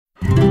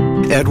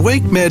At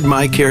WakeMed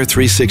MyCare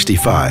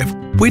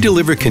 365, we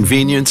deliver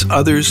convenience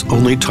others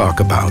only talk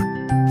about.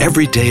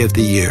 Every day of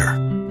the year.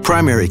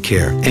 Primary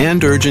care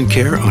and urgent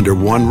care under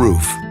one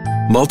roof.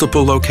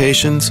 Multiple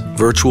locations,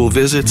 virtual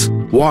visits,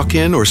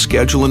 walk-in or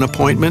schedule an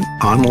appointment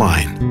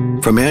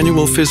online. From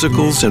annual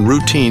physicals and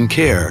routine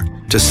care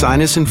to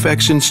sinus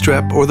infection,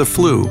 strep, or the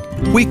flu,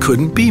 we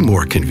couldn't be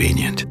more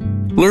convenient.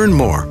 Learn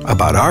more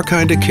about our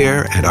kind of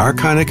care and our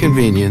kind of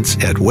convenience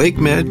at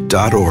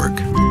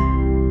wakemed.org.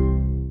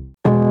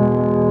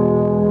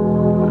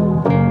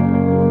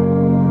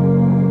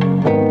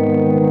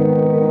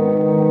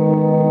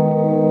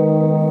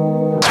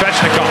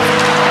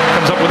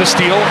 The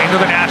steal into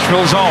the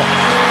Nashville zone.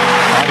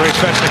 Andrei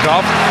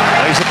Svechnikov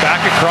lays it back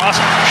across.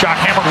 Shot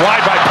hammered wide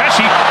by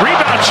Pesce.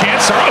 Rebound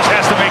chance. Saros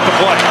has to make the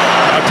play.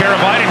 Now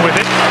Teravainen with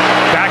it.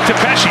 Back to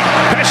Pesce.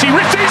 Pesce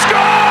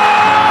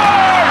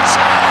scores!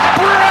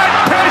 Brett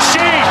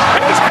Pesce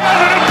is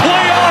having a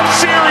playoff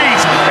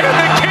series, and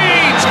the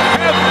Canes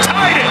have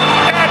tied it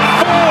at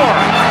 4.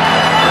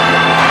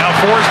 Now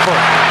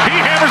Forsberg. He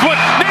hammers one.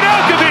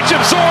 Nedeljkovic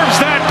absorbs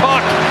that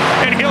puck,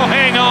 and he'll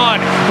hang on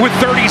with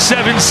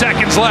 37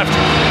 seconds left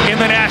in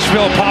the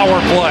Nashville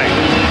power play.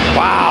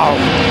 Wow.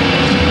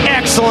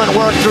 Excellent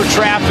work through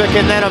traffic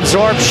and then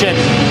absorption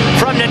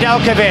from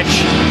Nedeljkovic.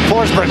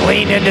 Forsberg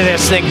leaned into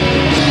this thing.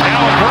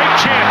 Now a great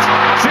chance.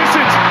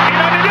 Sissons in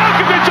on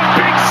Nedeljkovic, a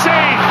big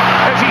save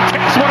as he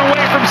takes one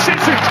away from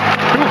Sissons,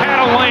 who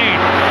had a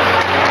lane.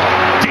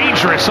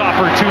 Dangerous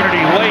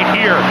opportunity late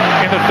here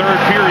in the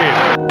third period.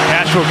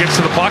 Nashville gets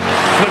to the puck,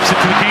 flips it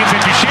to the Canes,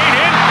 and Duchesne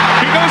in.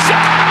 He goes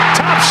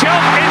top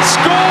shelf and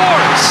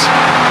scores.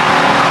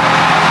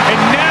 And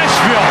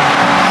Nashville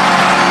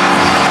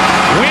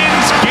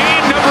wins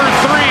game number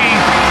 3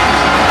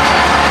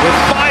 with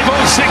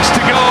 5:06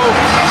 to go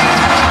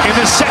in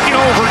the second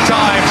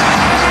overtime.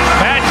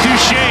 Matt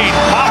Duchesne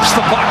pops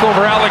the puck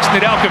over Alex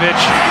Nedeljkovic,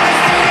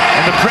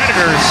 and the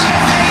Predators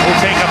will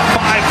take a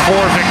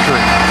 5-4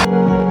 victory.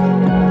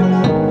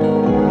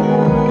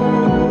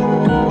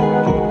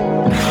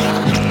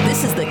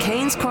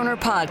 Canes Corner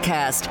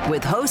Podcast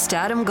with host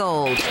Adam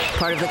Gold,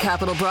 part of the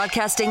Capital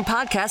Broadcasting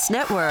Podcast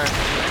Network.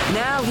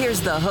 Now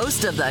here's the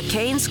host of the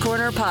Canes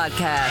Corner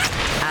Podcast,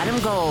 Adam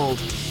Gold.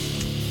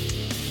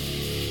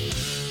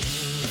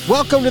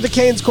 Welcome to the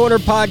Canes Corner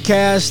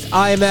Podcast.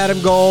 I am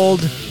Adam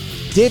Gold.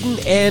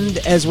 Didn't end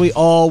as we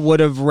all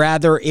would have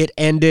rather it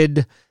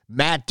ended.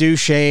 Matt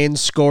Duchesne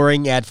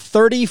scoring at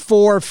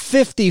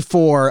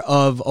 34:54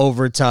 of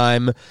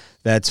overtime.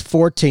 That's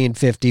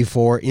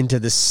 14:54 into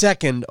the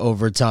second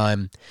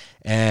overtime,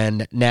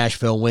 and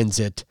Nashville wins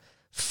it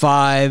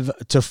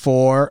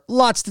 5-4.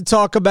 Lots to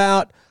talk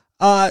about.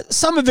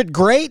 Some of it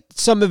great,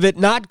 some of it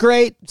not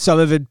great, some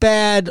of it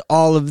bad,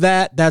 all of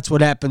that. That's what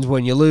happens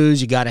when you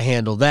lose. You got to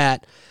handle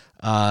that.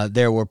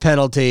 There were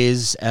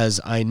penalties, as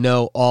I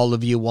know all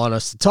of you want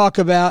us to talk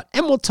about,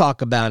 and we'll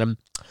talk about them.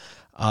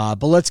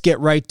 But let's get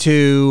right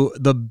to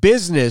the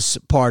business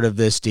part of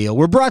this deal.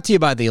 We're brought to you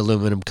by the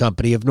Aluminum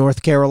Company of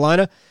North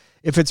Carolina.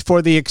 If it's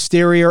for the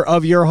exterior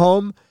of your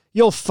home,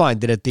 you'll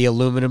find it at the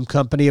Aluminum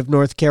Company of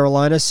North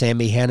Carolina.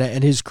 Sammy Hanna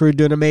and his crew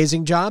do an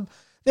amazing job.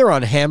 They're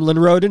on Hamlin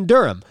Road in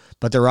Durham,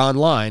 but they're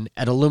online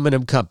at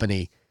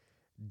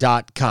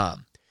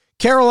aluminumcompany.com.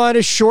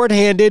 Carolina's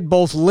shorthanded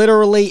both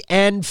literally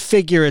and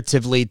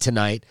figuratively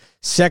tonight.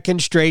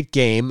 Second straight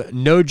game,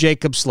 no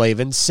Jacob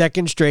Slavin.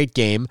 Second straight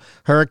game.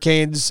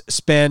 Hurricanes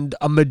spend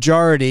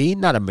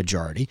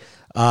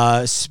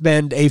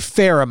spend a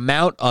fair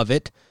amount of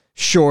it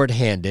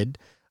shorthanded.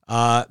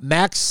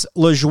 Max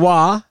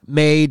Lajoie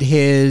made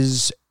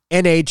his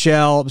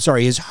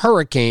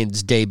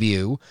Hurricanes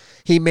debut.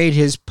 He made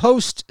his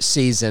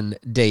postseason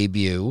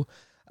debut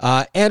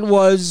and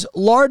was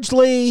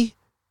largely,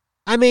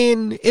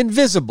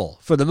 invisible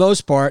for the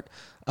most part.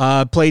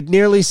 Played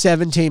nearly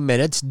 17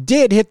 minutes.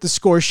 Did hit the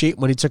score sheet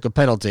when he took a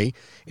penalty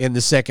in the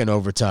second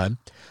overtime.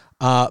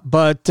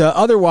 But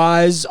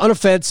otherwise,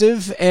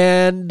 unoffensive.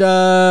 And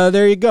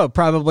there you go.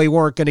 Probably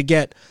weren't going to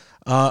get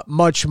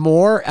much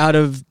more out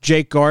of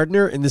Jake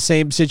Gardiner in the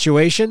same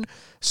situation.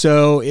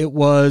 So it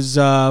was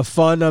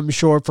fun, I'm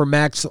sure, for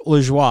Max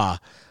Lajoie,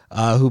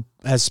 who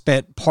has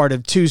spent part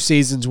of 2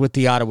 seasons with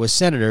the Ottawa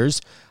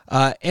Senators.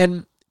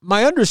 And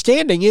my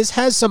understanding is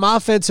has some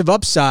offensive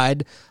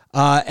upside,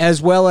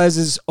 as well as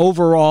is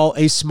overall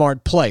a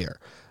smart player.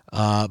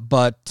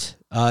 But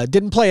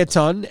didn't play a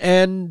ton,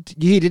 and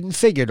he didn't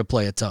figure to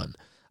play a ton.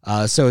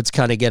 So it's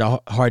kind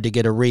of hard to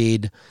get a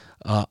read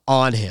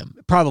on him.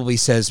 It probably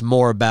says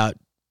more about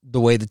the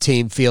way the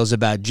team feels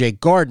about Jake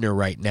Gardiner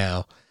right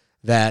now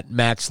that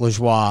Max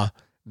Lajoie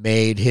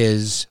made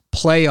his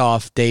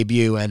playoff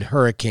debut and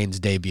Hurricanes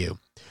debut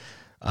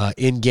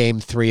in Game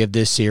 3 of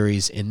this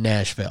series in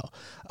Nashville.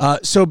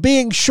 So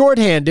being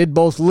shorthanded,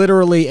 both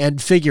literally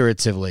and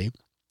figuratively,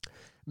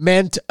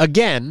 meant,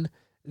 again,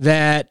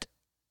 that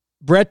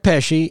Brett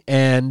Pesce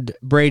and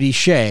Brady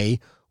Shea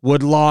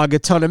would log a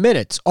ton of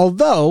minutes,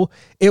 although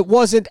it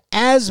wasn't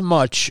as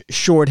much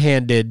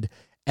shorthanded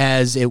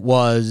as it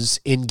was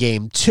in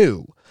Game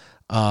 2.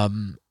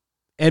 And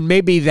And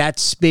maybe that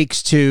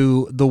speaks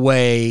to the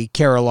way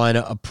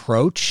Carolina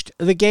approached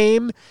the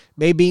game.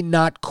 Maybe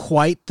not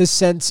quite the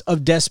sense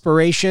of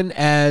desperation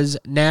as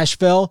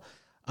Nashville.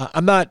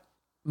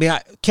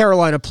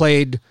 Carolina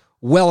played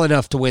well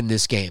enough to win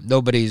this game.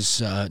 Nobody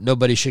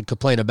should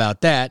complain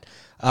about that.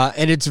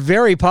 And it's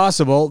very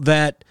possible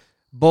that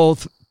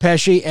both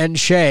Pesce and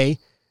Shea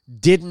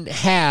didn't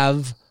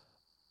have,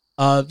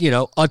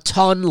 a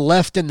ton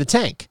left in the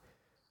tank.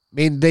 I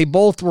mean, they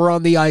both were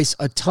on the ice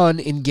a ton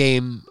in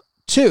game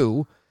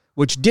 2,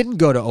 which didn't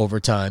go to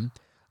overtime,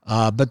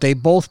 but they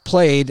both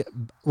played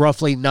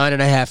roughly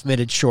 9.5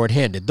 minutes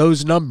shorthanded.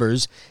 Those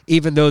numbers,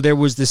 even though there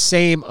was the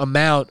same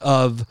amount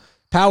of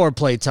power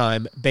play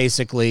time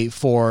basically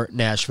for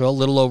Nashville,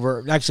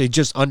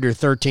 just under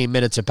 13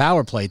 minutes of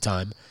power play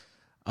time,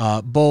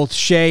 both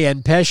Shea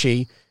and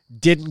Pesce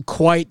didn't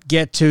quite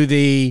get to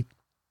the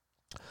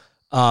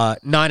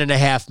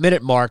 9.5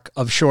 minute mark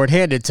of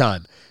shorthanded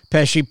time.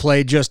 Pesce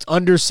played just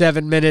under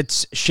 7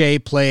 minutes. Shea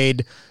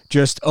played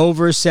just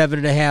over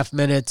 7.5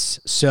 minutes.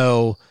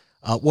 So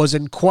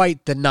wasn't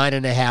quite the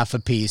 9.5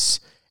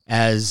 apiece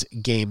as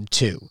game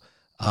 2.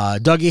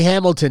 Dougie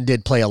Hamilton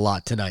did play a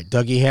lot tonight.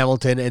 Dougie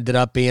Hamilton ended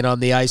up being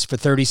on the ice for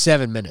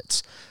 37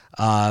 minutes.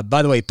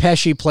 By the way,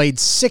 Pesce played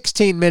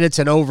 16 minutes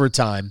in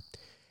overtime,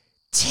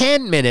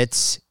 10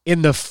 minutes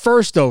in the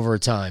first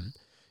overtime.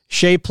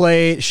 Shea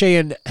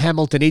and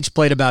Hamilton each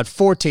played about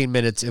 14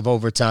 minutes of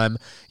overtime.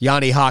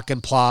 Yanni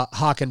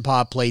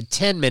Hakanpää played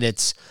 10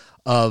 minutes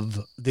of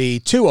the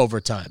 2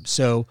 overtime.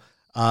 So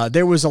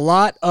there was a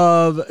lot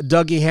of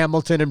Dougie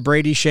Hamilton and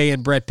Brady Shea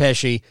and Brett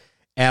Pesce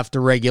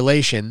after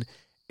regulation,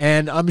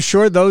 and I'm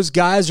sure those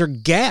guys are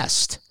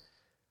gassed.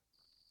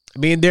 I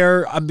mean,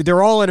 they're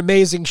all in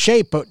amazing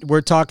shape, but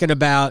we're talking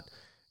about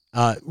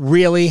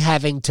really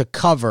having to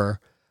cover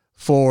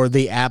for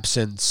the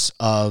absence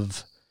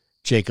of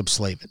Jaccob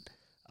Slavin.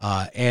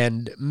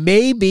 And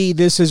maybe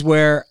this is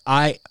where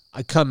I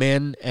come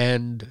in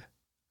and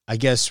I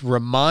guess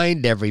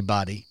remind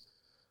everybody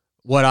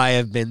what I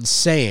have been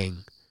saying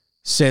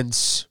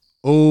since,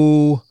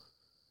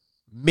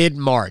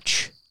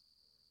 mid-March.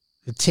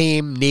 The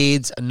team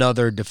needs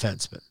another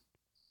defenseman.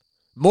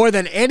 More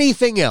than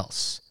anything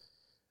else,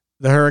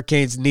 the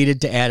Hurricanes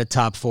needed to add a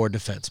top 4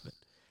 defenseman.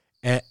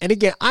 And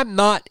again, I'm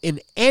not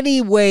in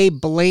any way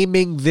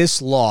blaming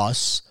this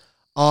loss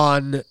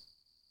on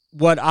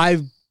what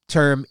I've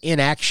termed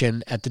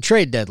inaction at the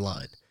trade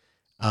deadline.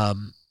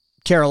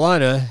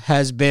 Carolina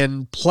has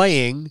been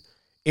playing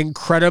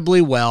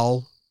incredibly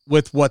well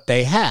with what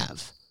they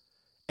have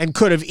and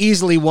could have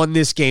easily won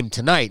this game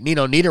tonight.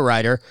 Nino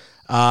Niederreiter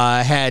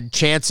had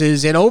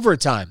chances in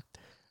overtime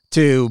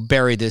to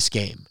bury this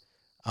game.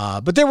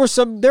 But there are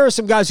some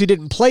guys who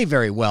didn't play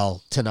very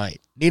well tonight.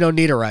 Nino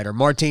Niederreiter,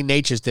 Martin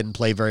Necas didn't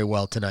play very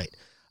well tonight.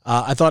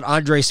 I thought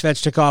Andrei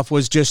Svechnikov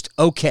was just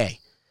okay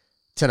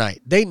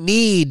tonight. They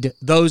need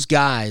those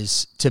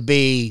guys to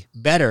be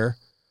better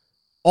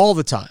all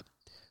the time.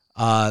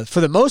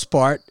 For the most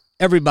part,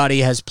 everybody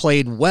has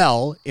played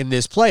well in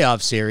this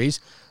playoff series,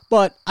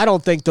 but I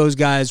don't think those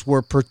guys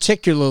were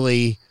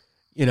particularly,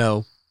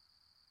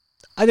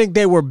 I think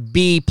they were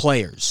B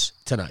players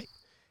tonight.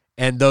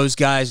 And those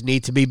guys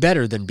need to be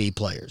better than B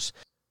players.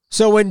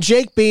 So when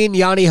Jake Bean,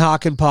 Yanni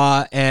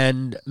Hakanpää,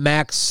 and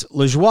Max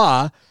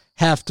Lajoie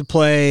have to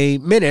play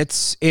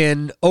minutes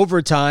in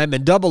overtime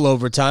and double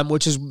overtime,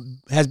 which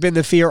has been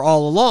the fear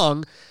all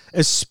along,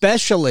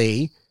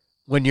 especially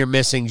when you're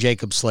missing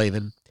Jaccob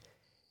Slavin,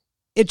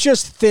 it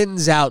just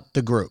thins out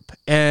the group.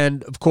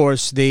 And, of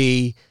course,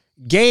 the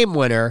game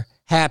winner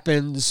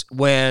happens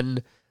when,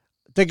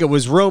 I think it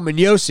was Roman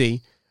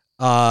Josi,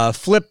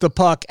 flipped the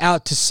puck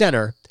out to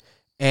center,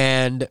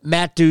 and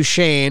Matt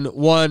Duchene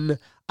won.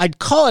 I'd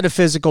call it a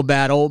physical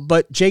battle,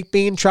 but Jake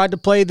Bean tried to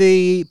play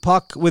the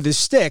puck with his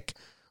stick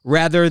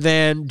rather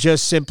than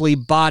just simply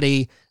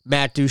body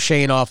Matt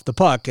Duchene off the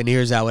puck, and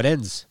here's how it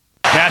ends.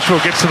 Nashville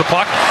gets to the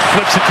puck,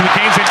 flips it to the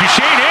Canes, and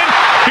Duchene in.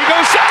 He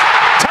goes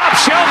top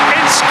shelf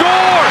and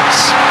scores!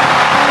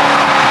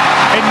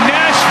 And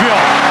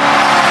Nashville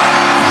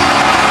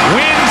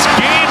wins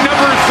game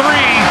number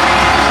 3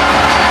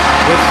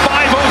 with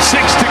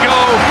 5:06 to go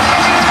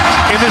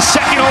in the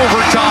second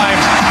overtime.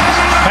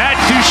 Matt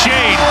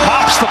Duchene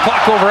pops the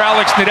puck over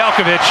Alex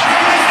Nedeljkovic,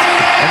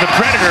 and the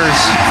Predators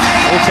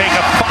will take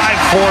a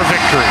 5-4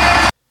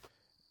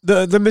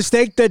 victory. The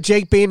mistake that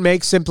Jake Bean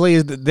makes simply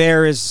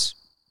is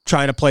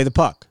trying to play the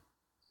puck.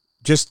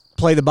 Just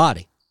play the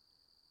body.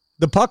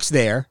 The puck's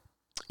there.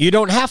 You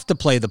don't have to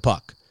play the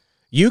puck.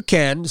 You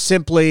can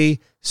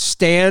simply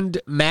stand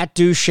Matt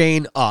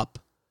Duchene up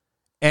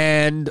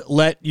and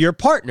let your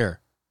partner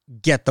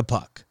get the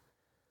puck.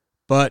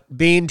 But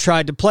Bean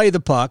tried to play the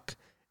puck.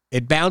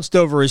 It bounced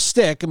over his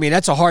stick. I mean,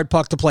 that's a hard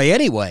puck to play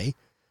anyway.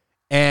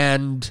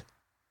 And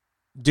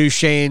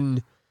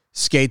Duchene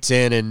skates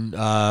in and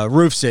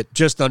roofs it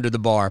just under the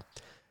bar.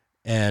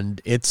 And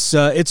it's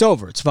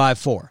over. It's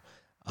 5-4.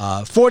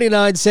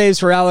 49 saves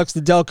for Alex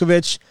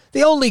Nedeljkovic.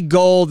 The only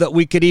goal that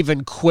we could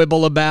even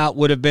quibble about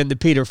would have been the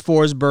Peter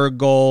Forsberg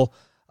goal.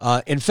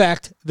 In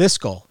fact, this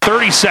goal.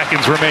 30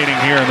 seconds remaining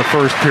here in the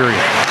first period.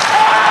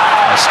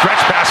 A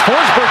stretch pass.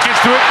 Forsberg gets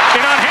to it.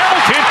 And on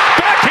Hamilton,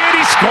 backhand,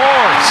 he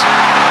scores.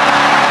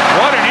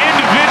 What an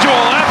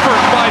individual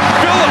effort by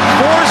Philip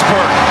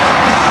Forsberg.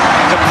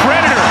 The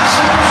Predators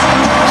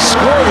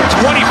score with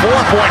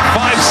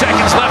 24.5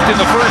 seconds left in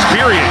the first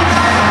period.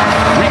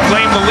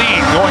 Reclaim the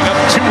lead, going up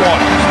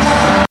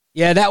 2-1.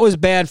 Yeah, that was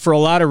bad for a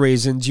lot of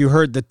reasons. You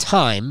heard the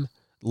time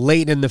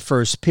late in the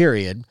first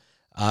period.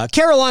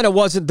 Carolina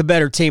wasn't the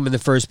better team in the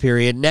first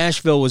period.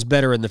 Nashville was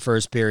better in the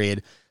first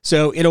period.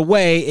 So in a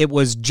way, it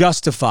was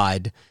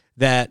justified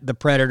that the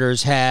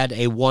Predators had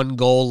a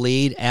 1-goal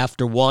lead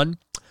after one.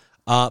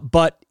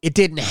 But it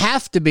didn't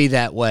have to be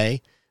that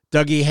way.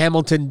 Dougie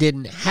Hamilton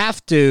didn't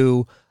have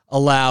to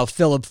allow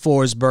Philip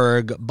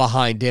Forsberg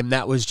behind him.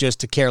 That was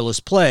just a careless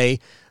play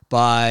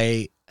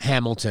by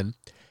Hamilton.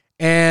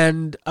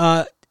 And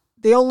my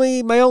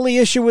only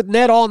issue with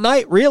Ned all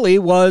night really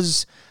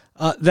was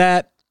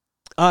that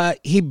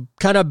he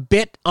kind of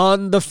bit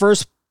on the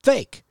first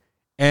fake,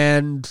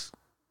 and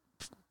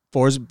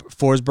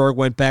Forsberg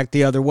went back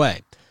the other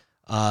way.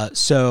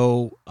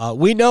 So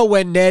we know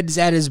when Ned's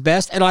at his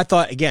best, and I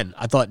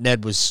thought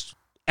Ned was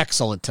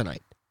excellent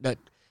tonight.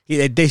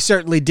 They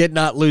certainly did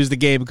not lose the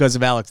game because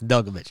of Alex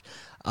Nedeljkovic.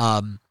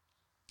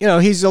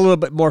 He's a little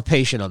bit more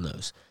patient on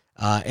those,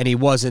 and he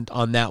wasn't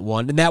on that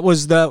one. And that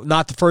was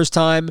not the first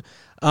time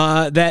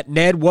that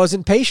Ned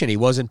wasn't patient. He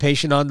wasn't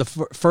patient on the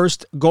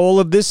first goal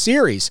of this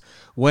series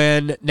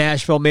when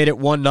Nashville made it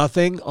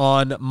 1-0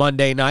 on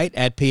Monday night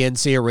at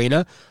PNC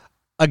Arena,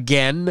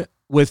 again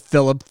with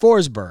Philip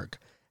Forsberg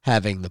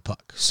having the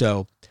puck.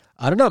 So,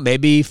 I don't know,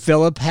 maybe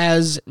Philip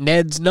has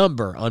Ned's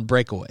number on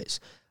breakaways.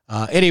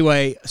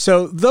 Anyway,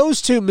 so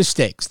those two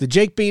mistakes, the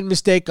Jake Bean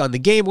mistake on the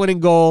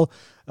game-winning goal,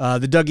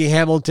 the Dougie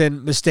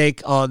Hamilton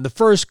mistake on the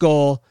first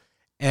goal,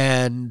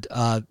 and,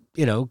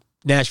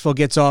 Nashville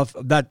gets off.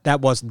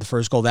 That wasn't the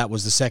first goal. That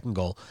was the second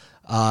goal.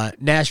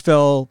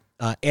 Nashville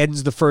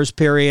ends the first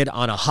period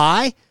on a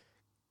high.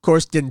 Of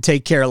course, didn't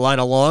take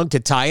Carolina long to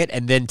tie it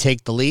and then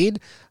take the lead,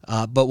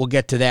 but we'll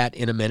get to that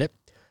in a minute.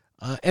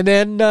 And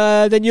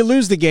then you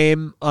lose the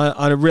game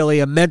on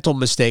a mental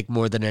mistake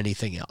more than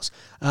anything else.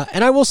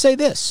 And I will say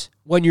this.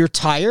 When you're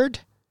tired,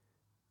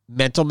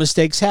 mental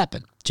mistakes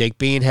happen. Jake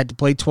Bean had to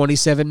play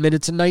 27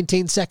 minutes and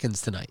 19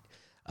 seconds tonight.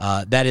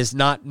 That is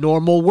not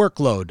normal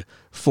workload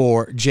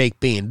for Jake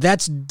Bean.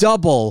 That's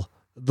double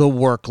the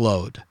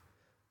workload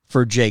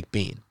for Jake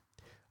Bean.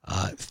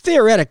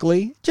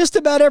 Theoretically, just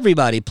about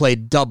everybody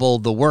played double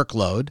the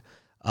workload,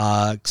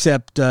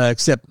 except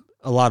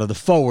a lot of the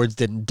forwards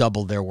didn't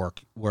double their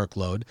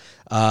workload.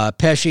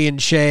 Pesce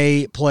and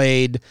Shea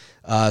played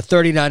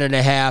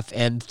 39.5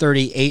 and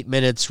 38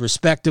 minutes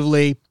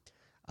respectively.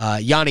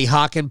 Yanni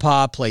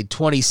Hakanpää played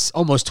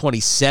almost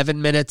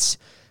 27 minutes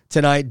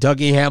tonight.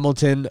 Dougie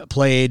Hamilton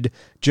played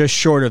just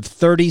short of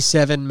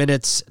 37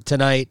 minutes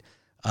tonight.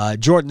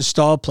 Jordan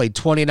Staal played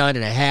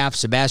 29.5.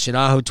 Sebastian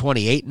Aho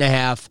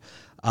 28.5.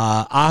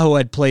 Aho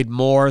had played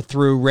more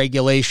through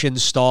regulation.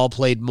 Staal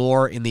played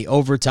more in the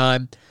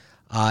overtime.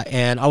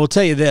 And I will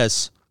tell you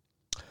this,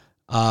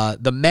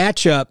 the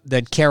matchup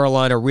that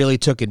Carolina really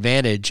took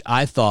advantage,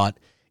 I thought,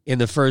 in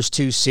the first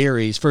two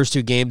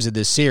games of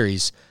this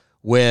series,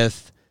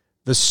 with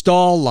the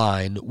Staal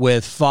line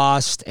with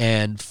Fost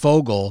and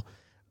Foegele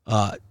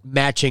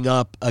matching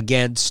up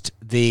against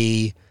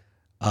the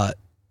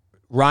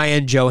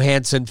Ryan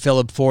Johansson,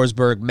 Philip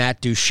Forsberg,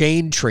 Matt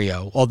Duchene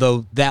trio,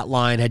 although that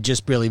line had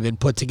just really been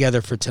put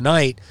together for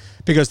tonight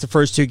because the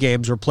first two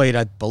games were played,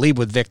 I believe,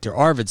 with Victor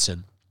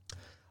Arvidsson.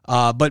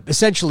 But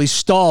essentially,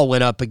 Staal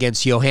went up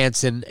against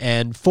Johansson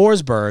and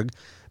Forsberg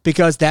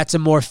because that's a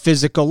more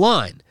physical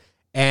line.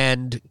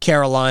 And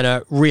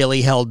Carolina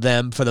really held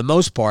them, for the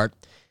most part,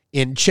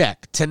 in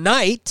check.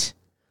 Tonight,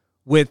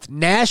 with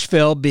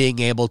Nashville being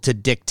able to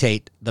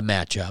dictate the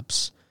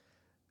matchups,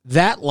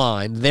 that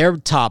line, their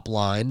top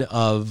line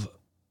of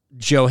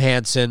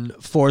Johansson,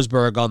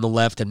 Forsberg on the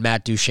left, and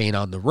Matt Duchene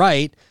on the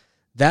right,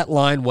 that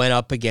line went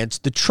up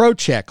against the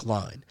Trocheck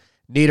line.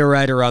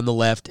 Niederreiter on the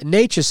left, and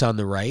Necas on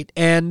the right.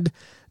 And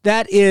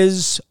that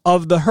is,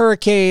 of the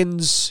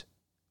Hurricanes'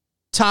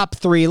 top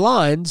three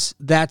lines,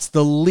 that's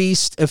the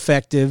least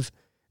effective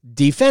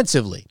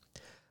defensively.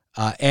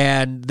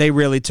 And they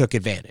really took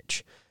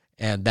advantage.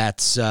 And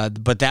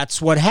but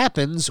that's what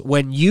happens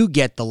when you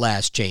get the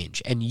last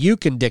change and you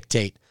can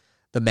dictate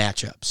the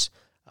matchups.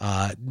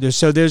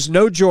 So there's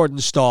no Jordan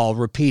Staal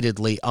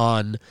repeatedly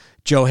on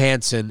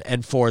Johansson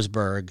and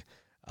Forsberg.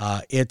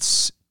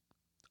 It's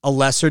a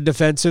lesser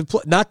defensive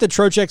player. Not that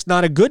Trocheck's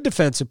not a good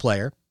defensive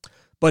player,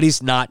 but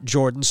he's not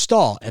Jordan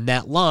Staal. And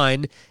that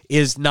line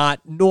is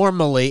not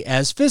normally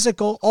as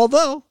physical,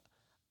 although,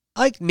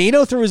 like,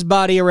 Nino threw his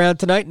body around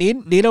tonight.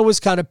 Nino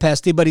was kind of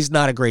pesty, but he's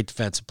not a great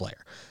defensive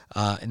player.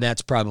 And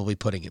that's probably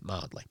putting it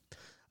mildly.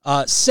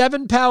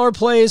 7 power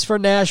plays for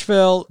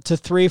Nashville to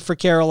 3 for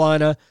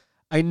Carolina.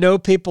 I know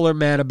people are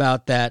mad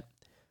about that.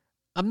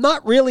 I'm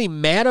not really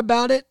mad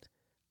about it.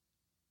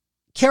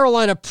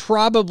 Carolina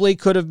probably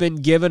could have been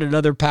given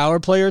another power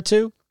play or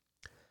two.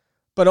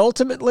 But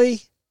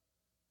ultimately,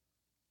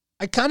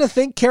 I kind of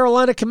think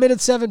Carolina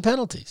committed 7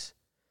 penalties.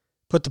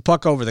 Put the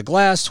puck over the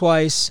glass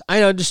twice.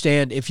 I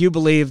understand if you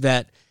believe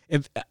that.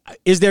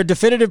 Is there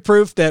definitive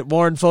proof that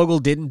Warren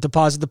Foegele didn't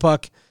deposit the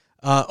puck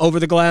over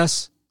the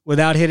glass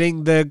without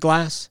hitting the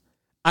glass?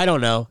 I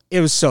don't know. It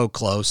was so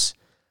close.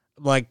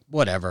 I'm like,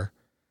 whatever.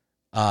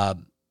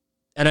 And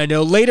I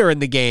know later in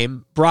the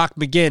game, Brock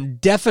McGinn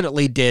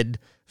definitely did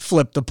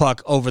flip the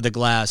puck over the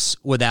glass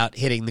without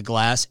hitting the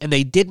glass, and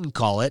they didn't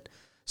call it.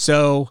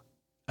 So,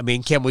 I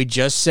mean, can we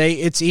just say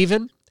it's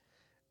even?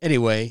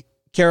 Anyway,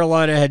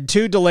 Carolina had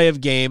 2 delay of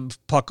game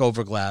puck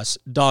over glass,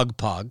 dog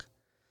pog.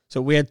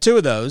 So we had 2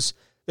 of those.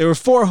 There were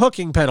 4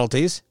 hooking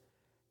penalties.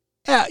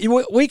 Yeah,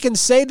 we can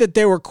say that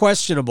they were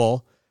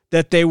questionable,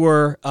 that they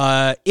were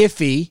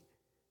iffy,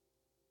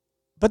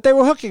 but they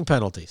were hooking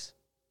penalties.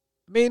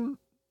 I mean,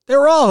 they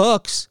were all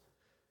hooks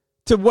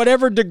to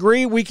whatever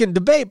degree we can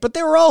debate, but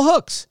they were all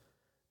hooks.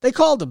 They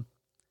called them.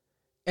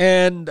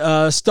 And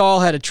Stahl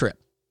had a trip.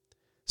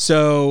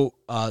 So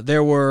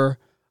there were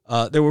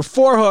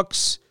 4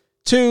 hooks,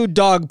 2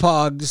 dog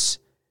pogs,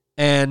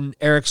 and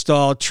Eric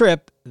Stahl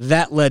trip.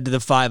 That led to the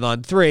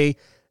 5-on-3.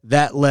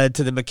 That led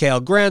to the Mikael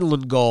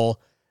Granlund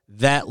goal.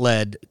 That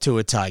led to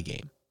a tie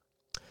game.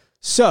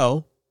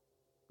 So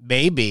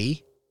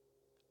maybe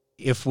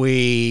if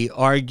we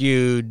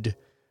argued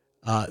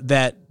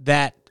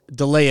that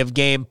delay of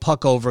game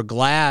puck over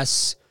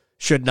glass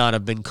should not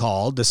have been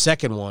called, the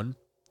second one,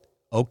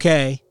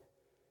 okay,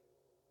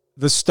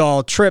 the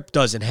Stahl trip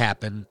doesn't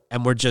happen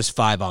and we're just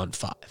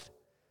 5-on-5.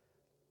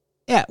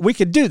 Yeah, we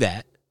could do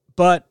that,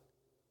 but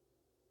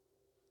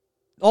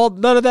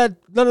none of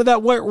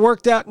that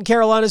worked out in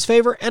Carolina's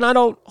favor, and I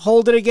don't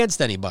hold it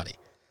against anybody.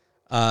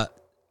 I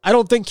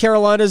don't think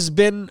Carolina's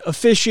been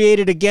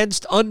officiated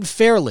against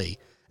unfairly,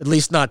 at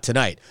least not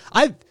tonight.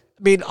 I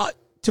mean,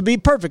 to be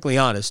perfectly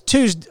honest,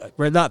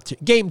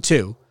 Game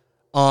 2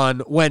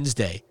 on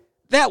Wednesday,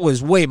 that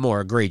was way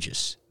more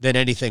egregious than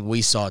anything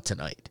we saw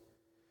tonight.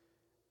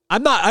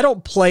 I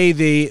don't play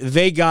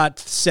they got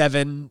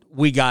 7,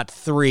 we got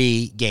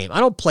 3 game. I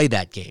don't play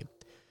that game.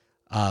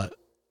 I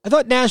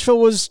thought Nashville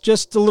was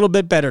just a little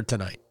bit better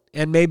tonight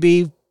and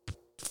maybe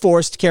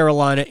forced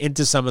Carolina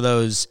into some of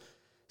those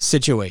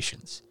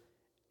situations.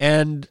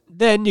 And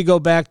then you go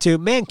back to,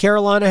 man,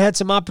 Carolina had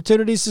some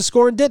opportunities to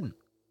score and didn't.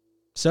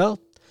 So,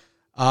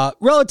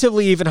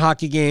 relatively even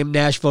hockey game.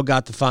 Nashville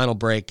got the final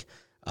break.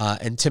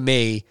 And to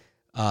me,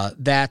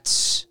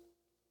 that's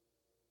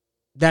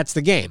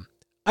the game.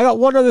 I got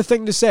one other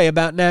thing to say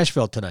about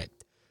Nashville tonight.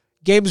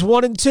 Games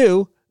 1 and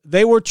 2,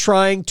 they were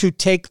trying to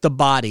take the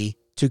body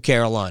to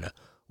Carolina.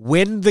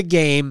 Win the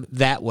game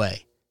that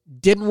way.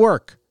 Didn't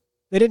work.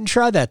 They didn't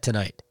try that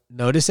tonight.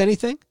 Notice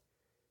anything?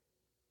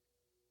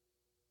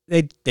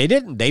 They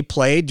didn't. They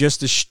played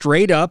just a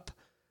straight up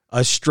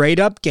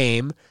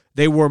game.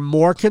 They were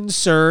more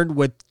concerned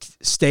with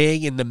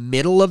staying in the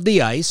middle of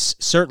the ice,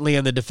 certainly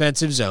in the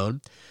defensive zone.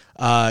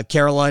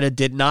 Carolina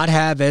did not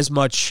have as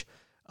much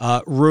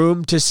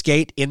room to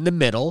skate in the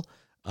middle.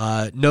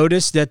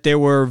 Notice that there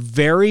were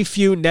very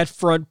few net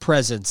front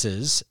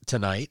presences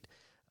tonight.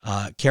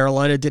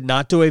 Carolina did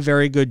not do a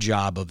very good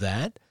job of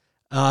that.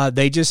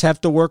 They just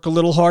have to work a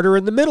little harder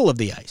in the middle of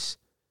the ice.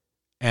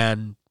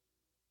 And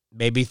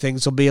maybe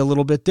things will be a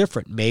little bit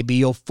different. Maybe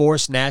you'll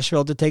force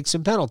Nashville to take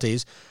some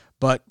penalties,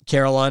 but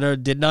Carolina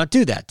did not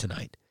do that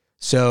tonight.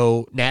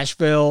 So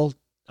Nashville,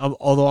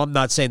 although I'm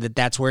not saying that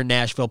that's where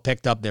Nashville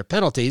picked up their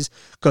penalties,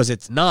 because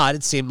it's not.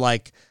 It seemed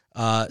like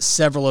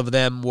several of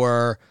them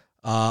were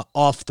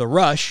off the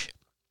rush,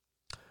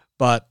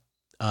 but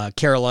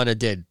Carolina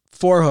did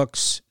 4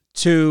 hooks,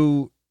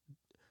 2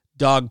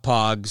 dog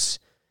pogs,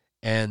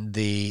 and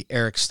the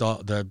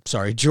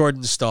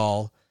Jordan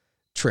Stahl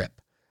trip.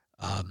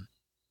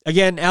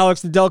 Again,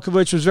 Alex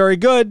Nedeljkovic was very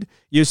good.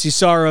 Juuse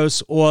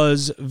Saros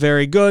was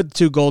very good.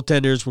 2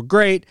 goaltenders were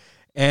great,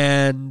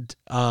 and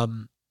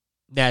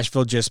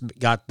Nashville just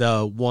got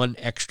the 1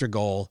 extra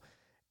goal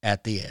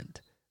at the end.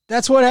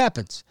 That's what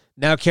happens.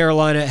 Now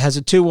Carolina has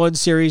a 2-1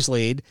 series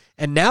lead,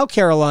 and now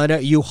Carolina,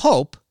 you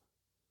hope,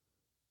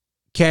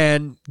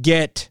 can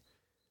get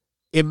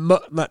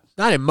not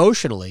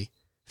emotionally,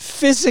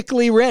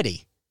 physically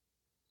ready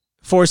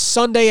for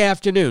Sunday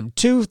afternoon,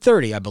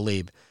 2:30, I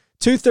believe.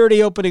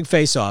 2:30 opening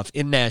faceoff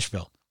in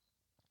Nashville.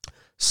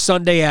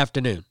 Sunday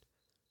afternoon.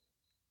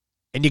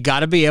 And you got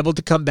to be able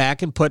to come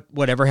back and put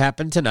whatever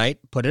happened tonight,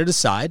 put it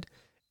aside,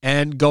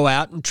 and go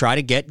out and try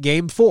to get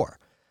Game 4.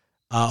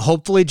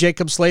 Hopefully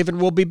Jacob Slavin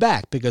will be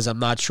back, because I'm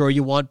not sure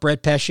you want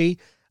Brett Pesce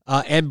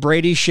and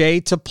Brady Shea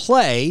to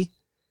play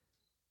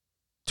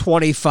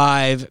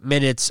 25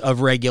 minutes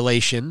of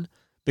regulation,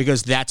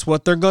 because that's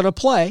what they're going to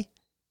play.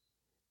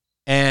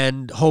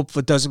 And hope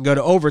it doesn't go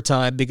to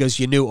overtime, because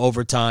you knew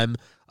overtime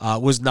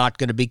was not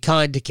going to be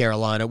kind to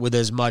Carolina with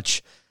as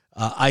much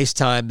ice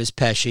time as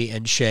Pesce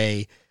and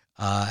Shea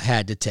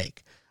had to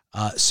take.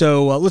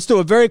 So let's do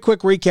a very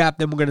quick recap,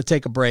 then we're going to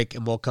take a break,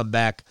 and we'll come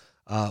back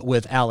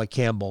with Alec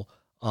Campbell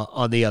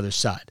on the other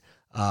side,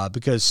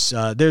 because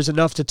there's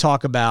enough to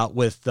talk about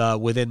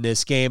within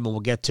this game, and we'll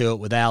get to it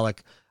with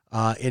Alec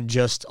in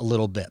just a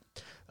little bit.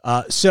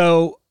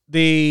 So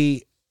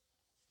the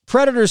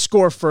Predators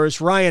score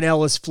first. Ryan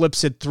Ellis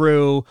flips it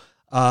through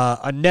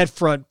a net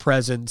front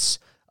presence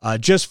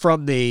just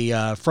from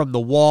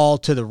the wall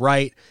to the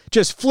right.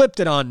 Just flipped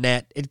it on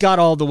net. It got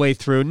all the way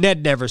through.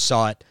 Ned never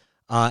saw it,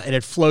 and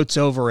it floats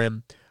over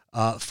him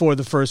for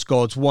the first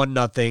goal. It's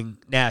 1-0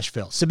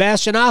 Nashville.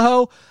 Sebastian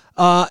Aho,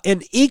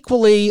 an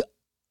equally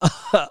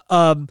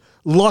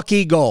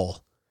lucky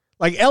goal.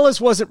 Like, Ellis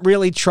wasn't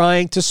really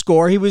trying to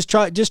score. He was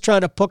just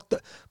trying to put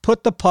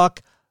the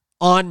puck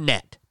on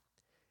net.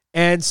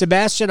 And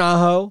Sebastian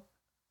Aho,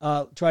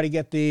 try to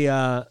get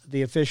the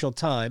official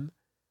time,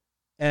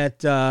 at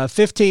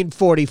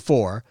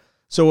 15:44,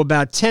 so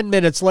about 10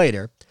 minutes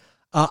later,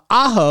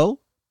 Aho,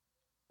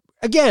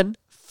 again,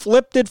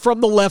 flipped it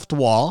from the left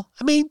wall.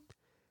 I mean,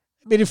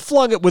 he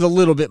flung it with a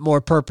little bit more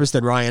purpose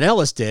than Ryan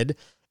Ellis did,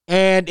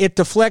 and it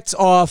deflects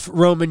off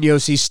Roman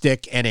Jossi's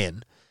stick and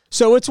in.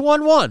 So it's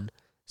 1-1.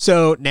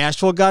 So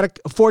Nashville got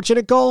a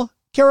fortunate goal.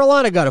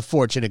 Carolina got a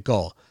fortunate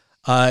goal.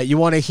 You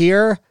want to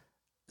hear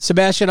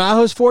Sebastian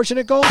Aho's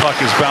fortunate goal?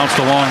 Puck is bounced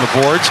along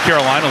the boards.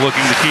 Carolina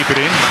looking to keep it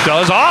in.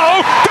 Does.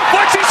 Aho!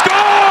 Deflects, he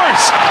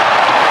scores!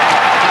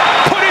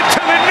 Put it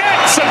to the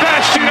net,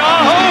 Sebastian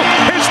Aho!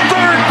 His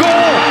third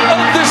goal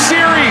of the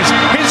series.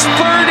 His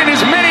third in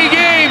as many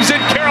games,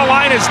 and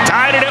Carolina's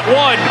tied it at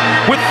 1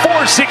 with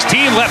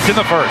 4:16 left in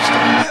the first.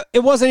 It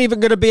wasn't even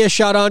going to be a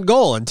shot on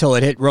goal until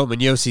it hit Roman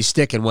Jossi's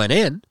stick and went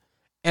in.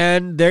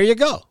 And there you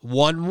go,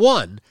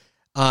 1-1.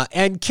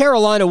 And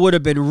Carolina would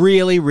have been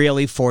really,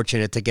 really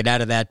fortunate to get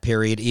out of that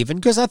period even,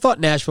 because I thought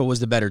Nashville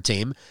was the better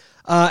team.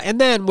 And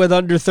then with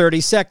under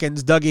 30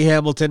 seconds, Dougie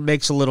Hamilton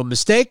makes a little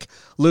mistake,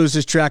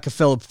 loses track of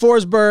Philip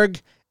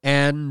Forsberg,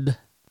 and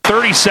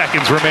 30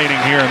 seconds remaining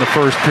here in the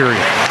first period.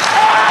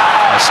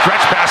 A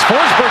stretch pass,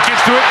 Forsberg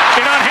gets to it,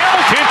 and on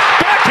Hamilton,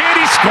 backhand,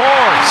 he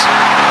scores!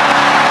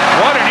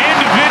 What an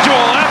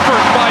individual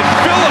effort by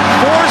Philip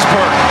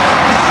Forsberg.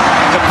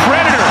 The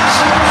Predators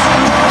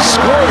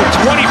score with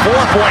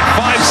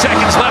 24.5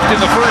 seconds left in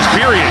the first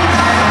period.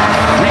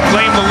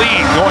 Reclaim the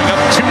lead, going up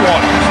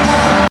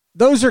 2-1.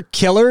 Those are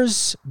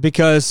killers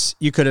because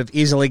you could have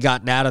easily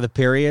gotten out of the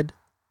period,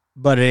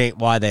 but it ain't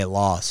why they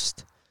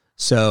lost.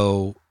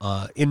 So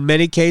in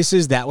many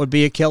cases, that would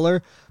be a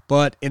killer.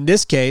 But in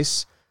this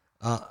case,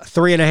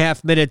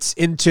 3.5 minutes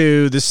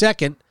into the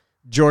second,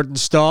 Jordan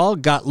Staal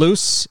got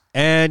loose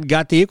and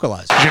got the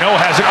equalizer. Janot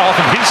has it off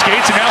of his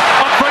skates, and now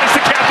up front is the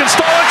captain,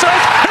 Staal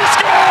inside. He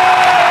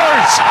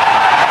scores!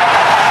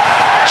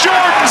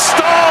 Jordan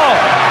Staal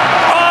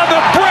on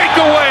the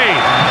breakaway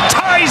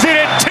ties it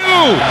at 2.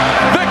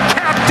 The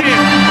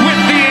captain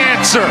with the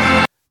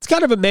answer. It's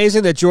kind of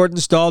amazing that Jordan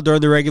Staal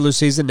during the regular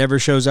season never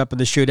shows up in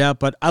the shootout,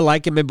 but I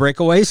like him in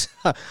breakaways.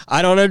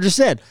 I don't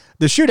understand.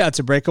 The shootout's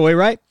a breakaway,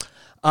 right?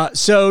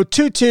 So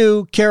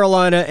 2-2,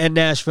 Carolina and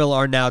Nashville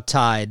are now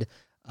tied.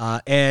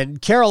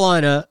 And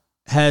Carolina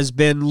has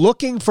been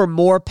looking for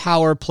more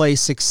power play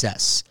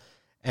success.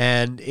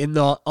 And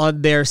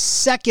on their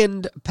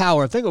second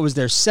power, I think it was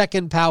their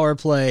second power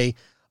play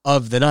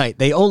of the night.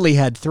 They only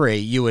had 3.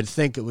 You would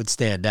think it would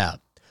stand out.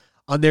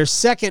 On their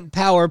second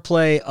power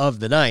play of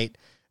the night,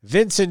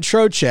 Vincent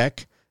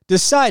Trocheck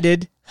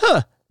decided,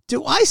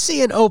 do I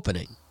see an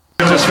opening?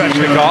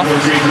 Svechnikov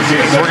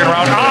working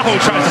around. Aho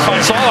tries to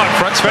find Staal out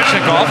front.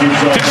 Svechnikov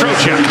to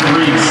Trocheck.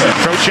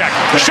 Trocheck,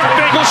 sharp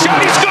angle shot,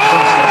 he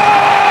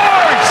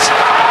scores!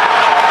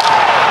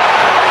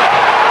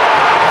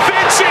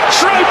 Vincent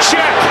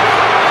Trocheck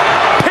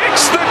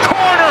picks the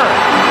corner,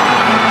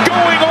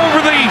 going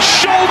over the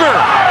shoulder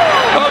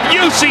of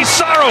Juuse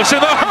Saros,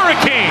 and the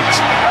Hurricanes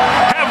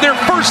have their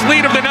first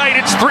lead of the night.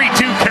 It's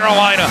 3-2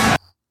 Carolina.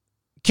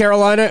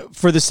 Carolina,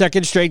 for the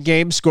second straight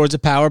game, scores a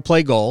power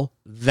play goal.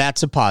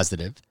 That's a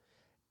positive.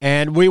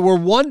 And we were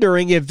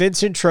wondering if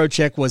Vincent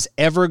Trocheck was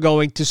ever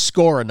going to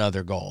score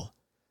another goal.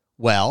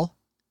 Well,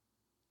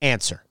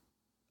 answer.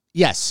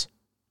 Yes,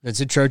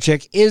 Vincent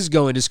Trocheck is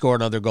going to score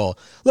another goal.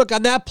 Look,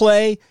 on that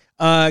play,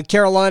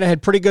 Carolina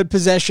had pretty good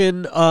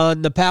possession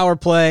on the power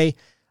play.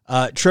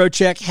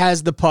 Trocheck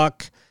has the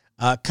puck,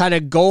 kind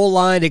of goal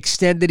line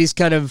extended. He's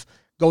kind of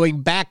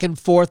going back and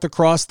forth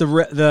across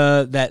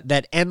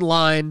that end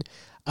line.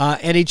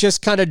 And he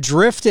just kind of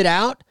drifted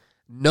out,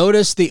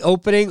 noticed the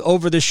opening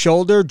over the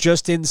shoulder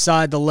just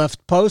inside the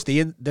left post,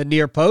 the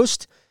near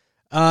post,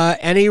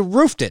 and he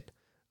roofed it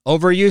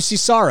over Juuse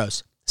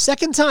Saros.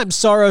 Second time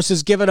Saros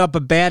has given up a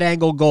bad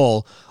angle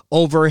goal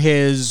over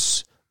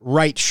his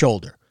right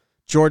shoulder.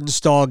 Jordan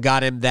Staal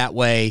got him that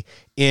way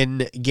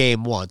in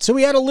game 1. So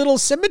we had a little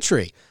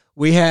symmetry.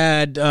 We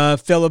had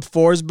Philip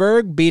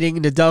Forsberg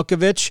beating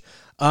Nedeljkovic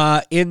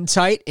in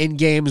tight in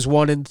games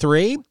 1 and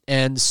 3,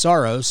 and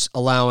Saros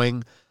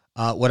allowing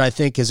what I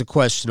think is a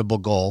questionable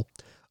goal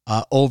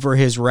over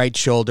his right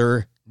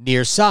shoulder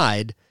near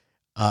side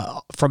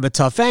from a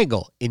tough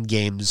angle in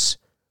games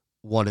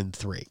 1 and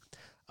 3.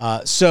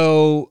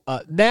 So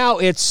now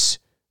it's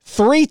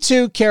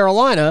 3-2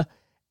 Carolina,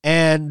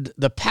 and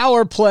the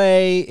power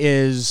play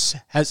is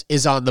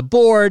on the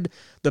board.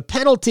 The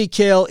penalty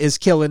kill is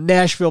killing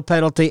Nashville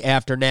penalty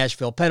after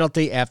Nashville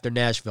penalty after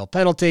Nashville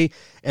penalty.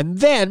 And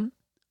then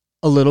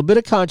a little bit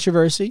of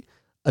controversy,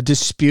 a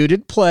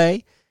disputed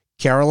play.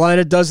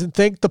 Carolina doesn't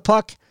think the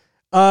puck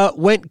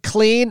went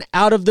clean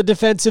out of the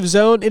defensive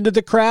zone into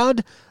the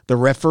crowd. The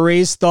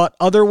referees thought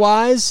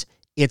otherwise.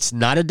 It's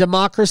not a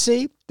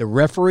democracy. The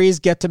referees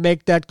get to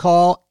make that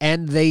call,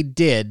 and they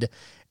did.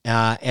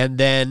 And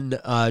then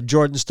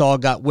Jordan Staal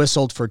got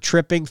whistled for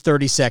tripping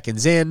 30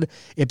 seconds in.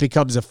 It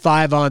becomes a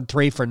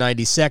 5-on-3 for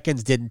 90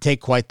 seconds. Didn't take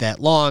quite that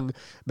long.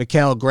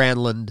 Mikael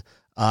Granlund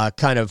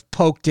kind of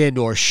poked in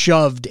or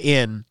shoved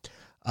in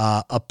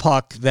a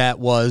puck that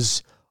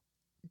was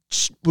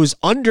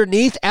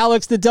underneath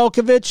Alex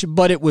Nedeljkovic,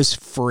 but it was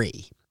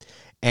free.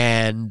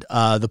 And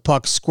the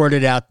puck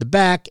squirted out the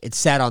back. It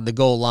sat on the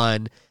goal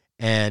line,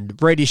 and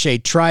Brady Shea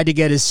tried to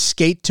get his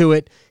skate to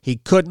it. He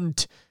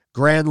couldn't.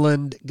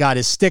 Granlund got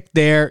his stick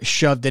there,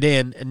 shoved it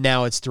in, and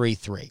now it's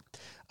 3-3.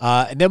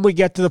 And then we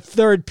get to the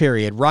third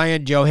period.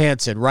 Ryan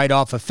Johansson, right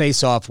off a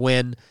face-off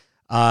win,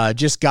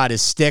 just got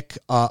his stick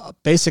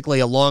basically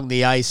along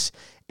the ice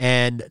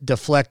and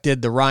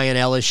deflected the Ryan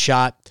Ellis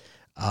shot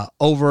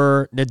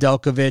over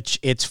Nedeljkovic.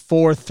 It's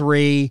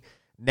 4-3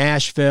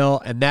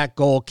 Nashville, and that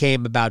goal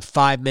came about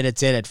 5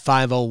 minutes in at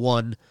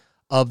 5:01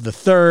 of the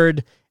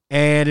third.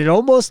 And it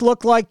almost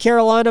looked like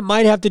Carolina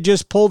might have to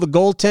just pull the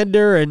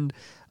goaltender and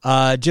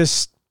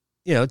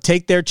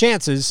take their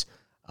chances.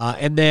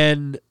 And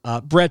then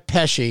Brett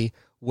Pesce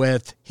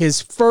with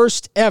his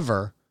first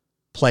ever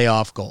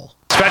playoff goal.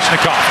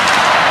 Svechnikov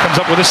comes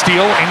up with a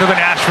steal into the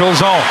Nashville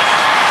zone.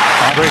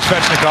 Andrei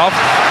Svechnikov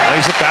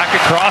lays it back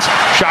across.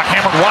 Shot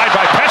hammered wide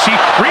by Pesce.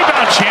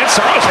 Rebound chance.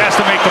 Saros has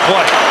to make the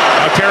play.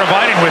 Now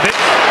Teravainen with it.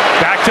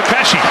 Back to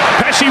Pesce.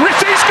 Pesce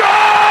receives,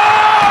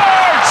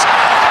 scores!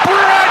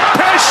 Brett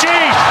Pesce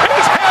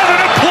is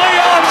having a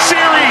playoff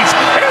series,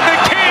 and the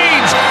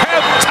Canes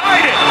have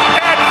tied it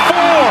at 4.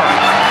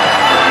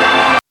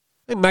 I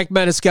think Mike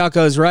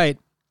Maniscalco is right.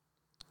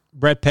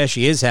 Brett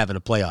Pesce is having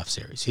a playoff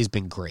series. He's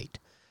been great.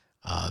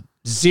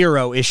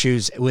 Zero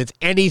issues with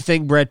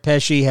anything Brett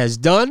Pesce has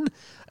done,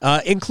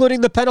 including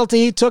the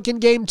penalty he took in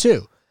Game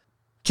 2.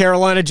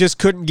 Carolina just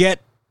couldn't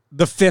get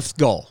the fifth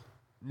goal.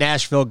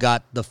 Nashville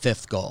got the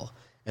fifth goal,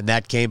 and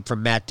that came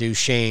from Matt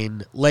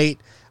Duchene late,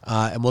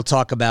 and we'll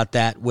talk about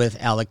that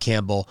with Alec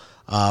Campbell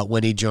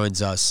when he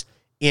joins us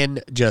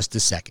in just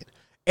a second.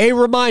 A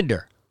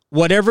reminder,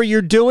 whatever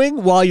you're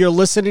doing while you're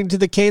listening to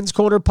the Canes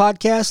Corner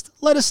podcast,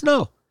 let us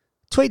know.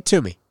 Tweet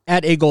to me,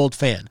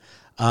 @AGoldFan.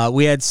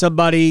 We had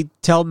somebody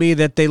tell me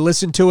that they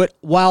listened to it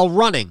while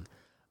running.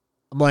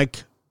 I'm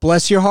like,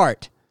 bless your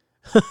heart.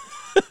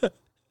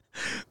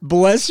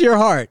 Bless your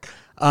heart.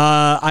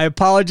 I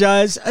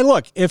apologize. And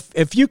look,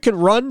 if you can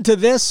run to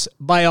this,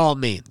 by all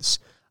means,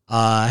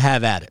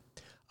 have at it.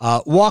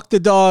 Walk the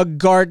dog,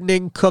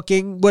 gardening,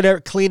 cooking, whatever,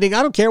 cleaning.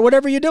 I don't care.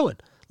 Whatever you're doing.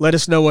 Let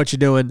us know what you're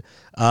doing.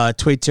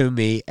 Tweet to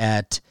me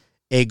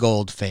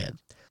 @AGoldFan.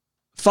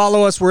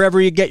 Follow us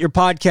wherever you get your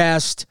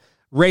podcast.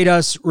 Rate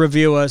us,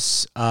 review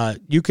us.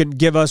 You can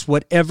give us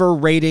whatever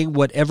rating,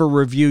 whatever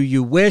review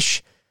you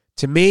wish.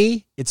 To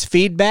me, it's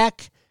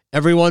feedback.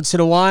 Every once in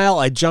a while,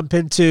 I jump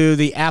into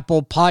the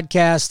Apple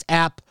Podcast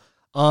app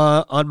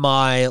on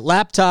my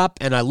laptop,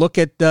 and I look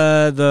at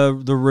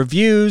the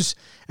reviews,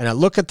 and I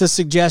look at the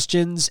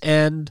suggestions,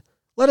 and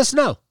let us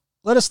know.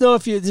 Let us know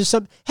if there's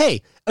some,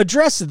 hey,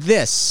 address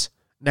this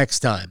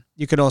next time.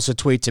 You can also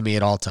tweet to me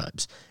at all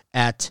times,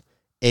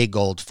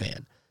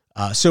 @AGoldFan.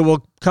 So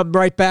we'll come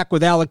right back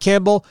with Alec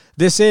Campbell.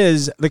 This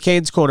is the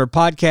Canes Corner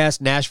podcast.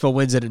 Nashville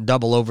wins it in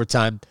double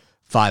overtime,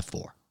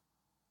 5-4.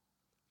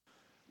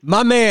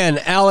 My man,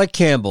 Alec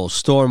Campbell,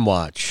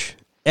 Stormwatch.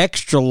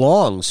 Extra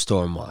long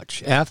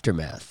Stormwatch.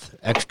 Aftermath.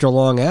 Extra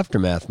long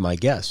aftermath, my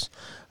guess.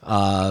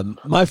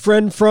 My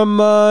friend from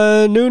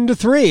noon to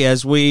 3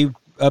 as we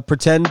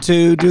pretend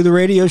to do the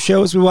radio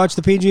show as we watch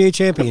the PGA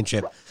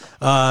Championship.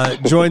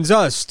 Joins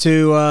us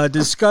to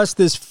discuss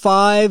this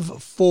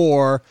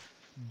 5-4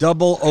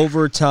 double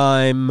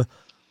overtime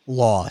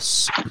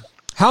loss.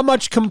 How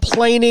much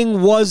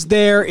complaining was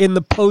there in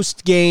the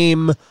post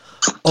game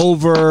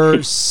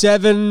over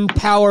 7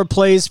 power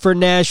plays for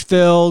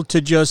Nashville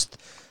to just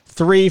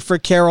 3 for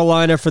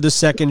Carolina for the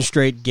second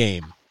straight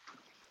game?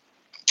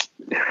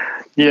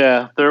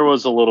 Yeah, there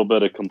was a little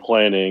bit of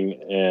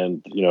complaining,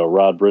 and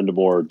Rod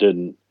Brind'Amour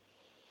didn't.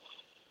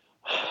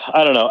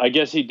 I don't know. I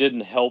guess he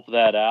didn't help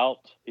that out.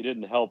 He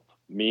didn't help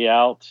me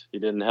out. He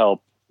didn't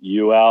help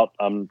you out.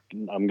 I'm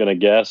gonna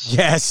guess.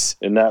 Yes.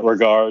 In that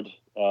regard,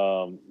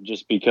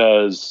 just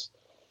because,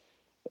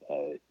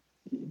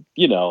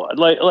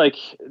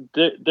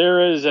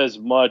 there is as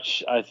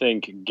much, I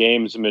think,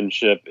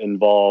 gamesmanship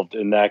involved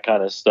in that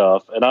kind of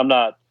stuff, and I'm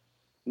not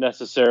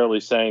necessarily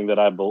saying that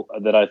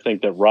I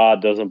think that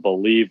Rod doesn't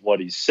believe what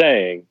he's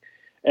saying.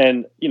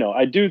 And,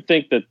 I do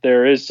think that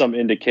there is some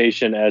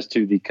indication as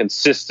to the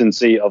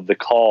consistency of the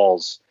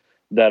calls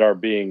that are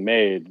being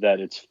made, that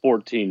it's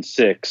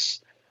 14-6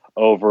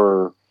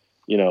 over,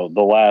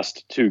 the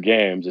last two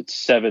games.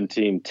 It's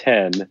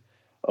 17-10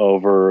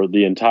 over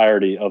the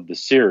entirety of the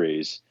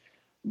series.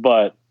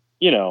 But,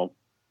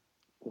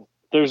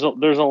 there's a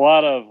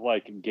lot of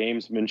like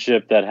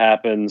gamesmanship that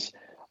happens.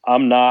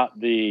 I'm not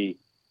the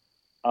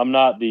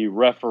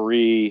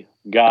referee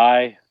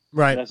guy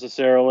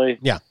necessarily.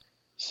 Yeah.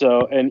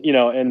 So, and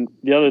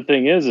the other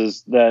thing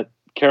is that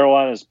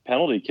Carolina's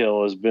penalty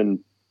kill has been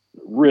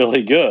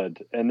really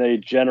good, and they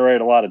generate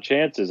a lot of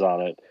chances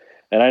on it.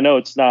 And I know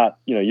it's not,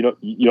 you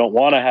don't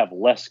want to have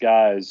less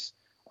guys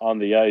on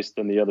the ice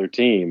than the other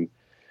team.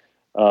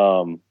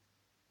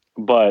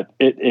 But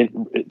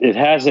it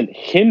hasn't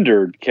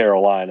hindered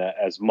Carolina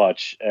as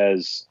much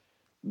as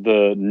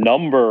the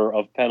number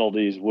of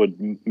penalties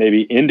would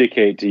maybe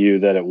indicate to you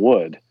that it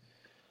would.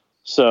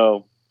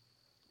 So,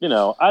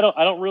 I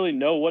don't really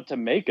know what to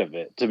make of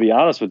it, to be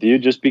honest with you,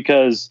 just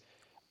because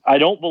I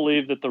don't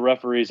believe that the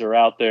referees are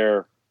out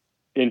there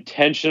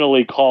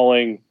intentionally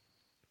calling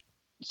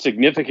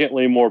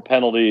significantly more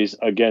penalties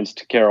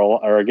against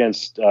Carolina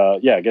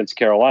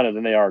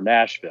than they are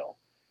Nashville.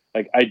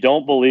 Like, I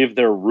don't believe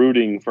they're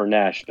rooting for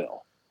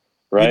Nashville,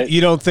 right?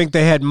 You don't think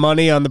they had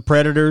money on the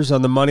Predators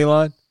on the money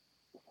line?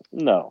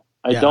 No,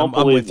 I don't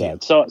believe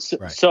that.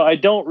 So I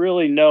don't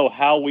really know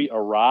how we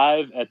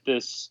arrive at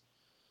this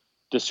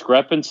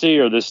discrepancy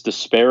or this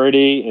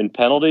disparity in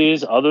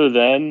penalties other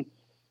than,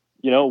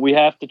 we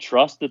have to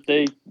trust that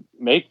they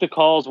make the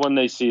calls when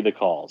they see the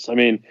calls. I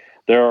mean,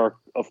 there are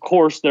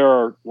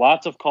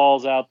lots of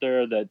calls out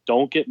there that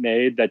don't get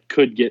made that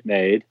could get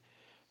made.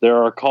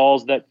 There are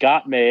calls that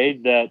got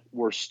made that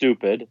were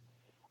stupid.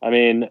 I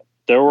mean,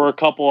 there were a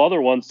couple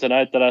other ones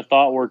tonight that I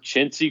thought were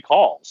chintzy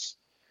calls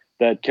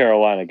that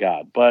Carolina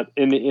got. But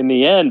in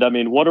the end, I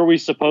mean, what are we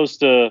supposed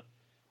to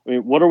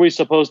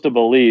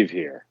believe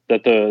here?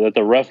 That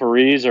the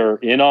referees are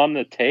in on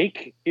the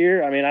take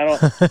here? I mean,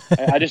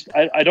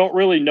 I don't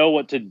really know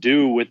what to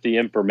do with the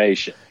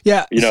information.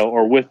 Yeah.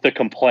 Or with the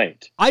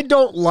complaint. I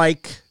don't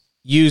like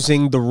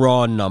using the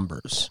raw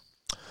numbers.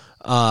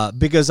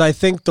 Because I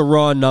think the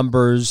raw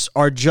numbers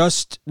are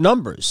just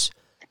numbers.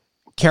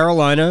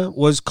 Carolina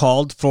was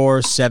called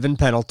for 7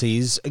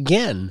 penalties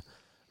again.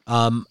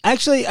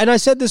 Actually, and I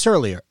said this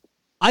earlier,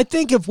 I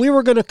think if we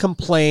were going to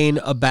complain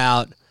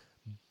about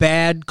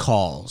bad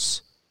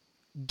calls,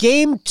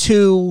 Game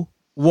 2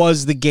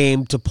 was the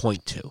game to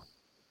point to.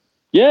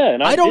 Yeah,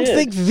 and I don't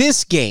think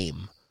this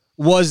game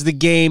was the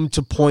game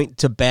to point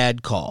to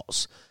bad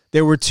calls.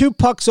 There were 2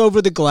 pucks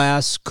over the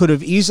glass, could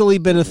have easily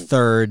been a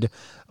third.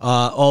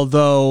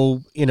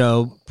 Although,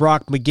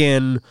 Brock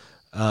McGinn,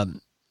 I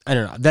don't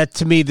know, that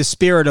to me, the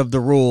spirit of the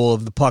rule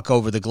of the puck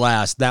over the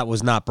glass, that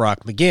was not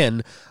Brock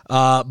McGinn.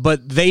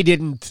 But they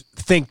didn't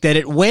think that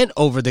it went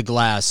over the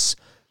glass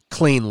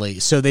cleanly.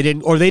 So they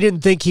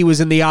didn't think he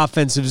was in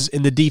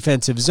the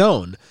defensive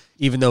zone,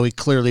 even though he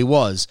clearly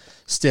was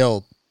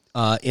still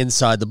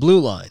inside the blue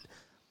line.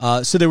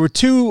 So there were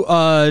 2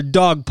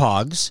 dog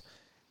pogs.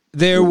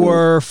 There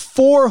were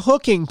 4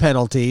 hooking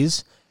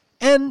penalties,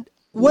 and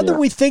whether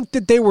we think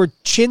that they were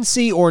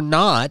chintzy or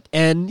not,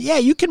 and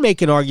you can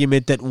make an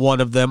argument that one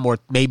of them or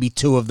maybe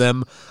 2 of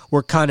them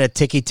were kind of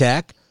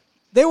ticky-tack.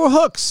 They were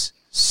hooks,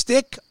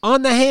 stick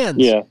on the hands.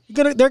 Yeah.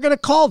 They're gonna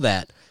call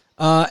that.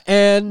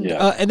 And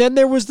then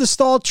there was the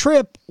stall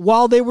trip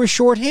while they were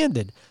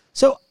shorthanded.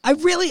 So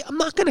I'm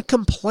not going to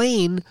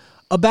complain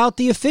about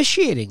the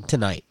officiating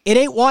tonight. It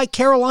ain't why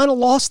Carolina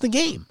lost the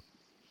game.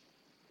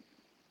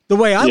 The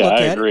way I look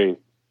at it. I agree.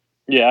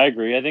 Yeah, I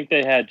agree. I think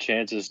they had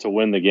chances to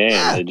win the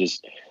game.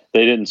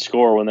 They didn't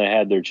score when they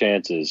had their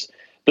chances.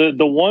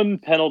 The one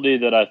penalty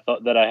that I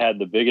thought that I had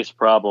the biggest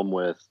problem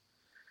with,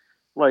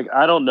 like,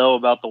 I don't know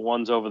about the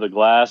ones over the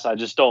glass. I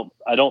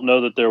don't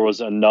know that there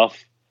was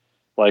enough,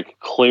 like,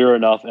 clear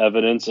enough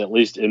evidence, at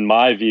least in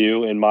my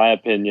view, in my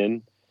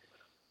opinion,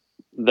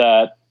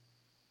 that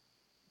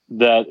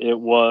it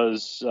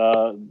was,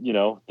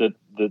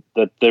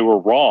 that they were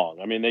wrong.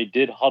 I mean, they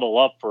did huddle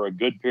up for a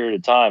good period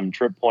of time.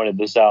 Tripp pointed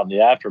this out in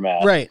the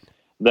aftermath. Right.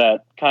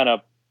 That kind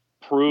of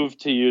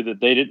proved to you that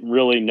they didn't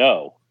really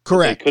know.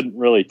 Correct. They couldn't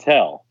really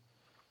tell.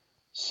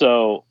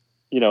 So,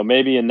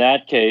 maybe in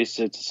that case,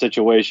 it's a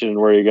situation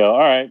where you go, all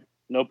right,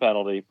 no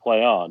penalty,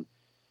 play on.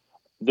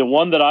 The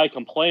one that I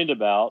complained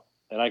about,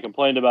 and I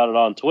complained about it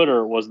on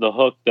Twitter, was the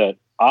hook that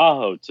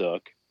Aho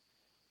took.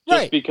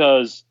 Just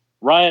because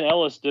Ryan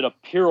Ellis did a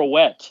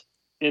pirouette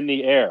in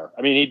the air.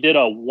 I mean, he did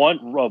a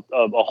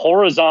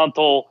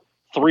horizontal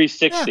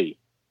 360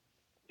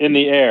 in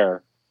the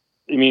air.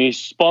 I mean, he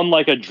spun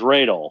like a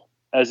dreidel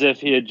as if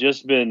he had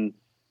just been,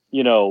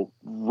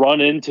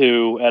 run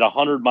into at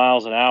 100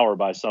 miles an hour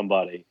by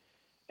somebody.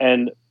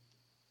 And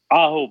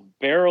Aho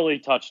barely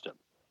touched him.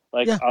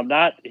 I'm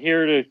not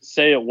here to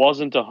say it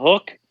wasn't a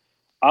hook.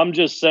 I'm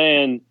just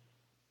saying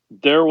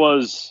there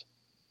was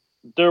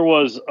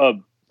a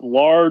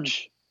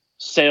large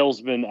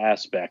salesman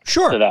aspect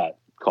to that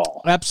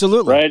call.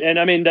 Absolutely. Right. And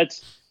I mean,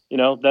 that's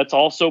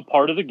also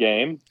part of the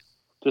game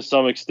to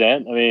some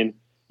extent. I mean,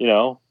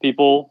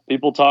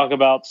 people talk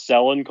about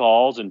selling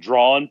calls and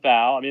drawing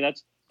foul. I mean,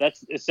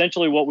 that's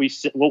essentially what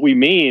we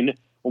mean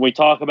when we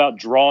talk about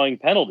drawing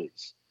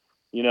penalties,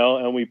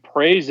 and we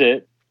praise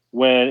it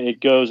when it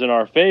goes in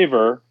our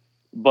favor,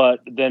 but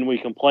then we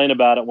complain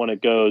about it when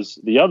it goes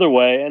the other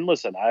way. And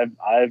listen,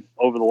 I've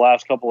over the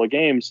last couple of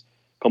games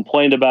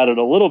complained about it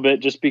a little bit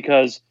just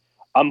because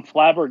I'm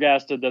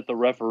flabbergasted that the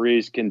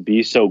referees can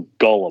be so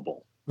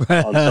gullible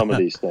on some of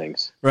these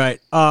things. Right.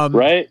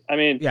 Right. I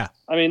mean, yeah.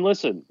 I mean,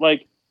 listen,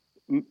 like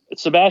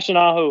Sebastian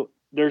Aho,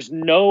 there's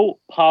no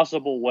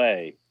possible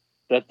way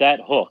that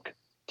hook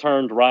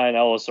turned Ryan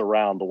Ellis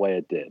around the way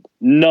it did.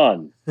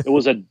 None. It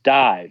was a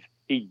dive.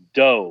 He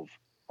dove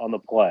on the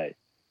play,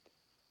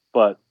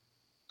 but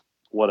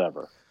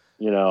whatever,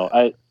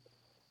 I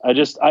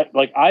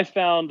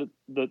found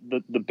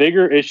the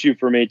bigger issue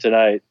for me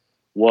tonight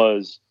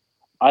was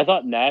I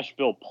thought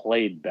Nashville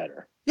played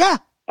better. Yeah.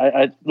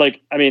 And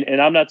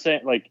I'm not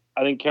saying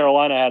I think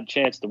Carolina had a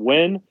chance to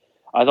win.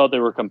 I thought they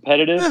were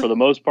competitive for the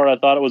most part. I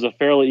thought it was a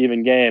fairly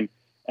even game.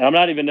 And I'm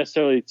not even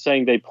necessarily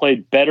saying they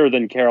played better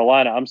than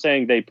Carolina. I'm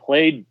saying they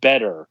played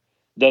better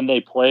than they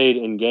played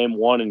in game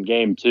 1 and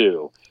game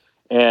 2.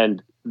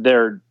 And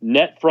their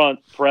net front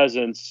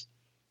presence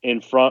in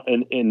front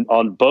and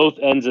on both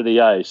ends of the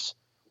ice,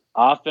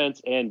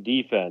 offense and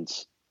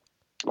defense,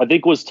 I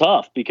think was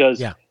tough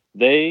because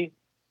they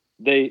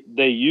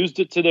used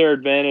it to their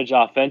advantage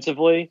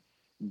offensively.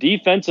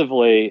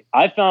 Defensively,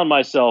 I found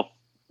myself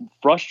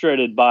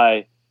frustrated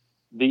by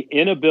the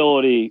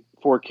inability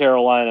for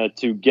Carolina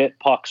to get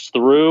pucks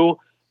through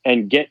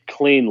and get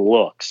clean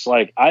looks.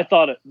 Like I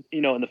thought,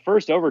 in the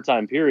first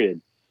overtime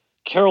period,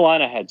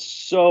 Carolina had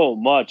so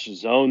much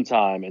zone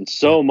time and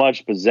so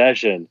much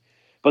possession,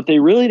 but they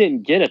really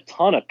didn't get a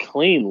ton of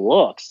clean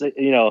looks.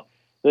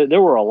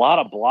 There were a lot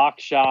of block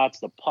shots.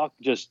 The puck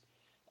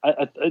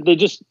they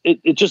just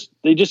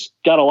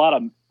got a lot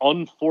of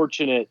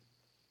unfortunate,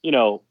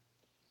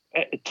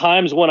 at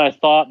times when I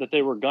thought that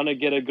they were going to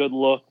get a good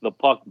look, the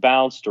puck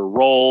bounced or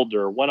rolled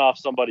or went off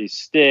somebody's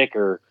stick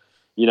or,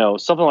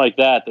 something like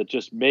that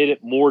just made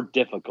it more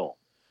difficult.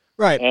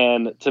 Right.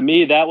 And to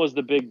me, that was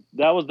the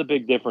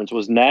big difference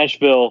was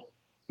Nashville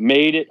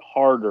made it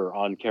harder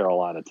on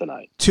Carolina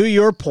tonight. To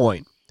your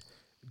point,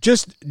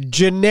 just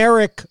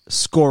generic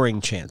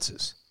scoring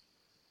chances.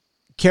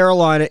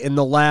 Carolina in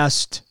the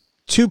last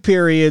 2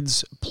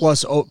 periods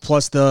plus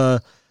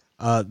the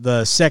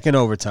second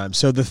overtime.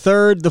 So the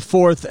third, the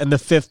fourth, and the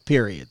fifth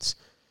periods,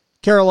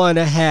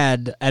 Carolina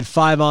had at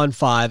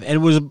 5-on-5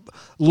 and was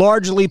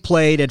largely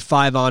played at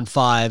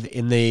 5-on-5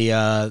 in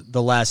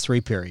the last 3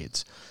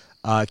 periods.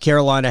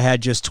 Carolina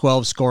had just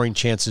 12 scoring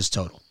chances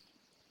total.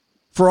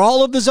 For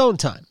all of the zone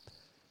time,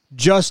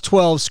 just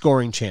 12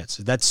 scoring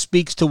chances. That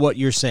speaks to what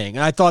you're saying.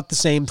 I thought the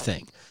same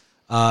thing.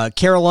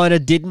 Carolina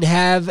didn't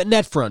have a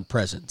net front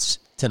presence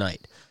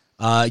tonight.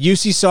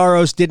 UC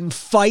Saros didn't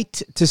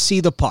fight to see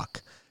the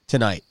puck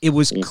tonight. It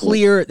was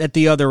clear at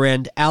the other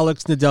end,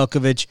 Alex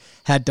Nedeljkovic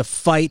had to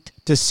fight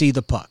to see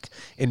the puck.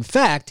 In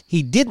fact,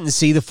 he didn't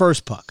see the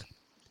first puck.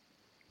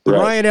 The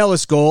Ryan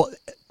Ellis goal,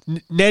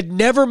 Ned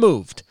never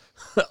moved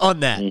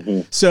on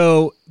that.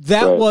 So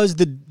that was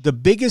the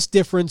biggest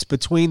difference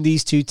between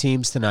these two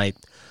teams tonight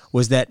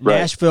was that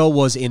Nashville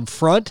was in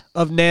front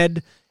of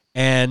Ned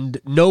and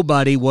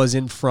nobody was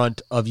in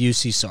front of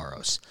UC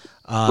Saros.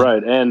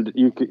 Right, and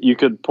you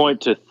could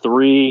point to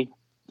three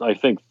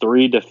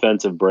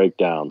defensive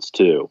breakdowns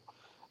too.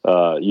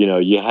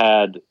 You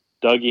had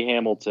Dougie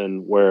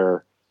Hamilton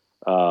where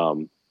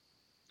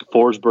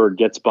Forsberg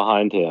gets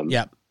behind him.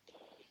 Yep.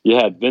 You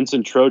had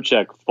Vincent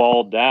Trocheck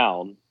fall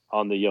down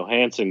on the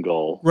Johansson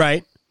goal.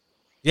 Right.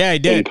 Yeah, he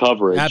did. In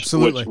coverage.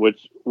 Absolutely.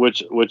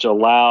 Which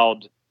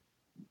allowed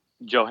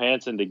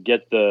Johansson to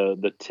get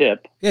the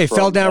tip. Yeah, he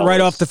fell down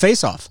right off the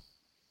faceoff.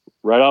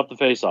 Right off the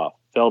faceoff.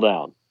 Fell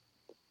down.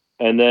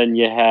 And then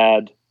you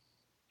had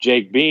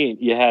Jake Bean.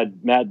 You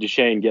had Matt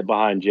Duchene get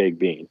behind Jake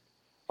Bean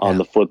on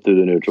the flip through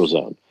the neutral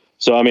zone.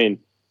 So, I mean,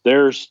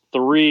 there's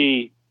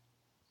 3,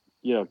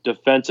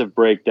 defensive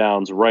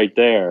breakdowns right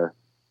there,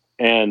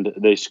 and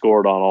they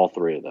scored on all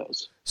 3 of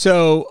those.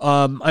 So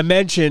I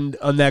mentioned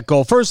on that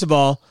goal, first of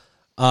all,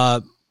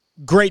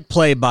 great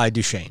play by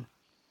Duchene.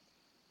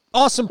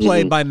 Awesome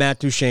play by Matt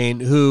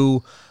Duchene,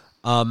 who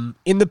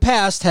in the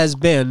past has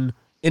been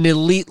an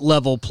elite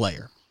level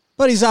player,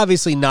 but he's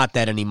obviously not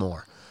that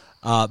anymore.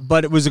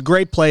 But it was a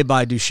great play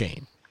by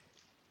Duchene.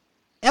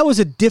 That was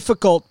a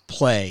difficult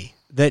play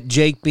that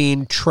Jake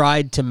Bean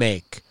tried to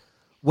make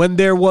when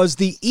there was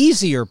the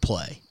easier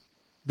play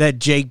that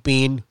Jake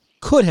Bean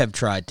could have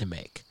tried to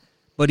make,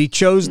 but he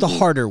chose the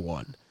harder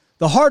one.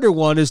 The harder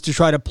one is to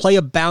try to play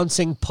a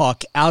bouncing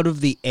puck out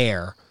of the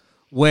air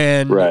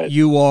when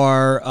you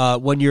are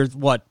when you're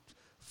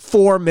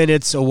 4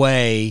 minutes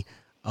away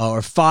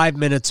or 5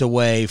 minutes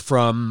away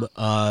from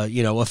a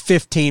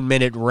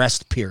 15-minute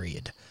rest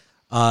period.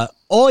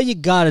 All you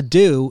got to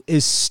do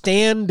is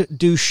stand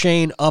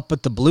Duchene up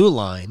at the blue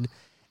line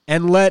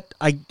and let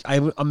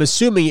I'm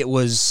assuming it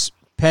was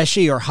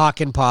Pesce or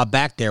Hakanpää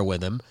back there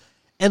with him,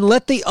 and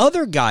let the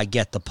other guy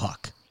get the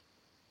puck.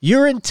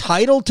 You're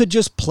entitled to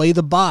just play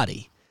the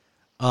body.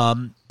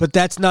 But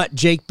that's not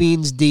Jake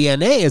Bean's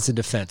DNA as a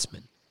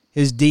defenseman.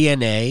 his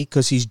DNA,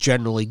 because he's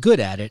generally good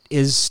at it,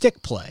 is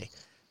stick play.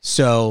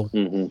 So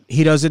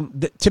he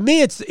doesn't. To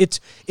me,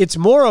 it's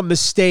more a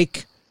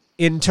mistake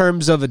in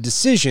terms of a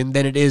decision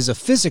than it is a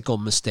physical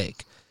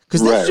mistake,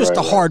 because that's just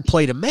a hard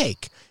play to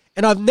make.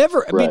 And I've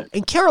never. I mean,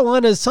 in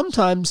Carolina,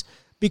 sometimes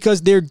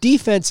because their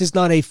defense is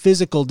not a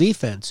physical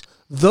defense,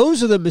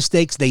 those are the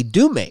mistakes they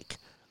do make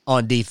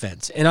on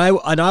defense. And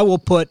I will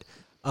put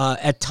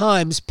at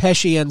times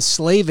Pesce and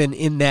Slavin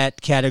in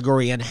that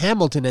category and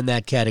Hamilton in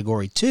that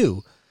category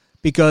too,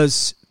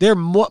 because they're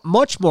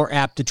much more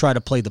apt to try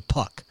to play the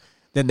puck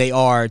than they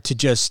are to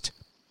just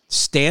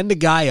stand the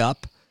guy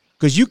up,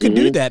 because you can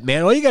do that,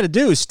 man. All you got to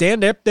do is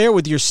stand up there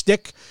with your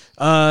stick,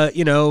 both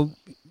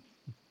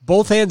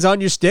hands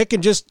on your stick,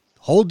 and just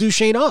hold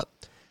Duchesne up.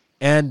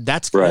 And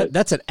that's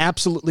an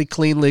absolutely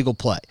clean legal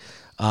play.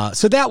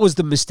 So that was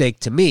the mistake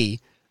to me,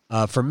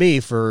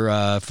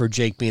 for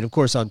Jake Bean. Of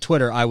course, on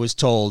Twitter, I was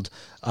told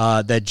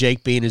that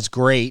Jake Bean is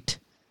great,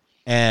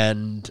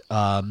 and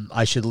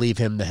I should leave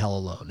him the hell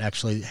alone.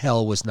 Actually,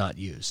 hell was not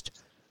used.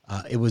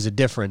 It was a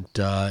different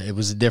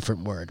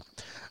word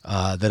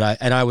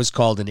I was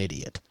called an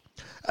idiot.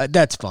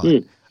 That's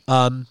fine.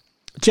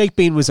 Jake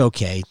Bean was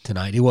okay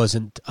tonight. He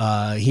wasn't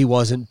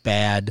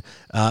bad.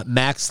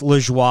 Max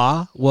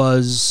Lajoie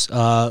was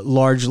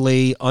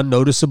largely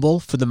unnoticeable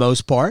for the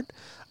most part,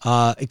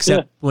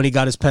 except when he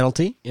got his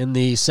penalty in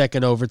the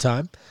second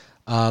overtime.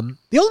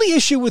 The only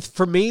issue with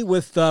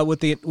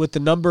the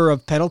number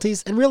of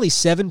penalties, and really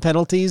 7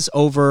 penalties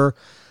over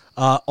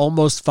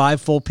almost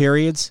 5 full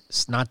periods,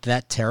 it's not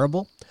that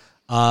terrible.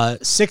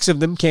 6 of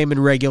them came in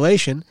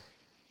regulation.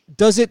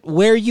 Does it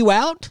wear you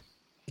out?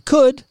 It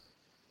could.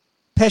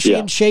 Pesce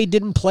and Shea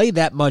didn't play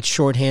that much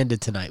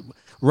shorthanded tonight.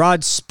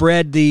 Rod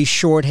spread the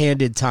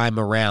shorthanded time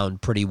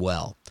around pretty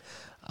well.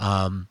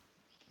 And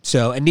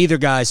neither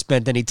guy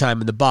spent any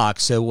time in the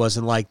box, so it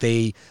wasn't like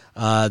they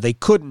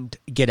couldn't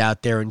get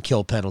out there and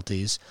kill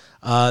penalties.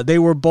 They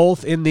were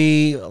both in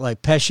the,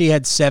 like, Pesce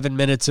had 7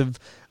 minutes of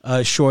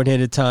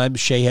shorthanded time.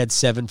 Shea had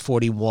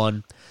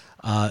 7:41.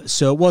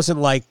 So it wasn't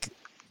like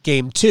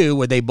game 2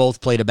 where they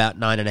both played about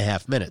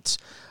 9.5 minutes,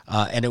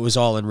 and it was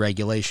all in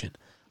regulation.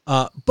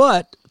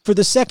 But for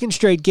the second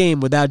straight game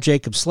without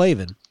Jacob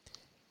Slavin,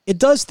 it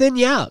does thin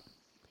you out.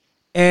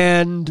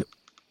 And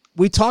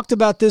we talked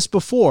about this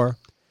before,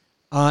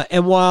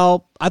 and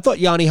while I thought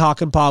Yanni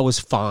Hakanpää was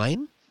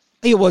fine,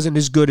 he wasn't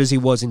as good as he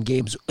was in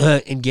games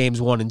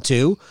 1 and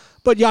 2,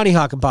 but Yanni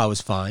Hakanpää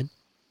was fine.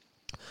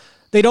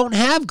 They don't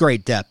have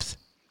great depth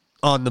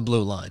on the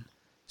blue line.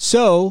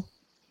 So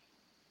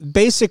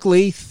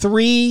basically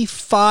 3,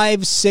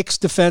 5, 6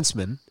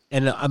 defensemen,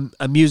 and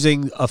I'm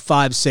using a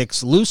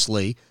 5-6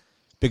 loosely,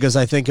 because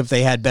I think if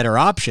they had better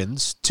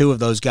options, 2 of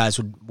those guys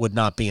would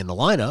not be in the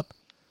lineup.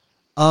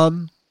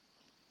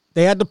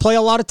 They had to play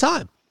a lot of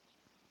time.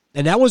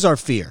 And that was our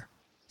fear,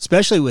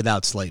 especially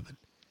without Slavin.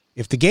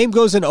 If the game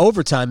goes in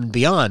overtime and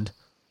beyond,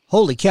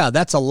 holy cow,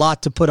 that's a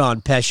lot to put on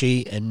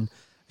Pesce, and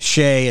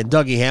Shea and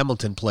Dougie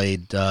Hamilton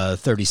played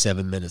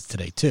 37 minutes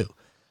today too.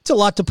 It's a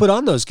lot to put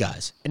on those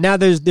guys. And now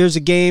there's a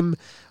game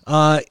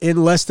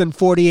in less than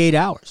 48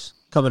 hours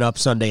coming up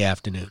Sunday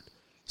afternoon.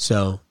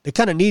 So they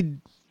kind of need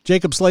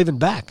Jacob Slavin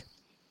back.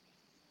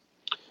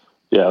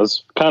 Yeah,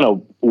 it's kind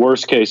of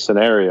worst case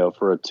scenario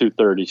for a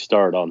 2:30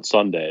 start on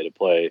Sunday to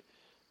play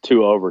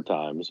 2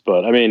 overtimes.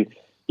 But I mean,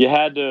 you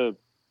had to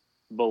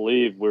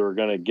believe we were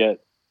going to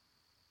get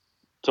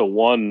to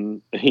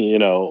one,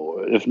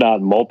 if not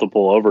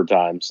multiple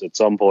overtimes at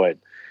some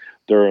point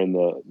during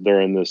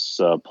this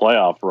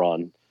playoff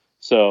run.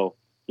 So,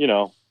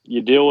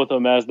 you deal with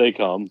them as they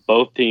come.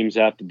 Both teams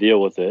have to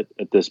deal with it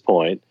at this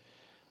point.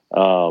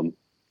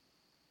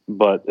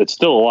 But it's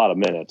still a lot of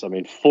minutes. I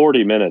mean,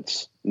 40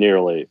 minutes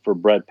nearly for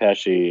Brett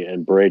Pesce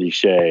and Brady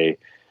Shea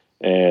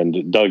and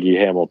Dougie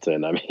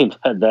Hamilton. I mean,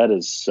 that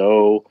is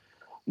so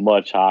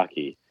much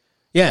hockey.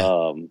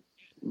 Yeah.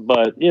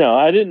 But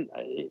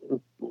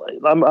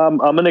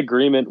I'm in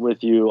agreement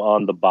with you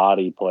on the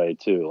body play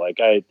too. Like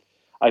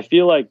I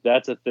feel like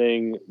that's a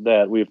thing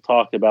that we've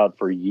talked about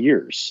for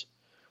years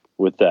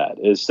with that,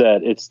 is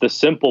that it's the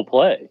simple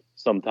play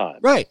sometimes.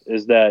 Right.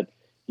 Is that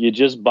you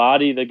just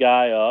body the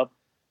guy up,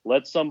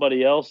 let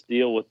somebody else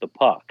deal with the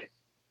puck.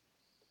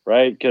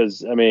 Right?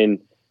 Because, I mean,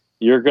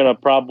 you're going to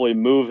probably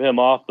move him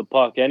off the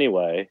puck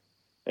anyway.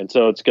 And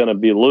so it's going to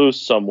be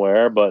loose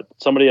somewhere, but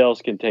somebody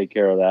else can take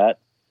care of that.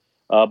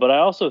 But I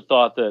also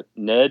thought that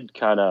Ned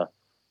kind of,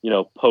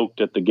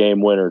 poked at the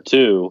game winner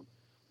too,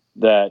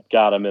 that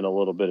got him in a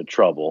little bit of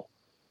trouble.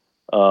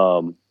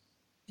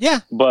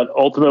 Yeah. But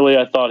ultimately,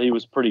 I thought he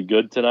was pretty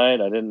good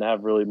tonight. I didn't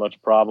have really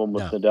much problem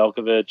with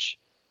Nedeljkovic.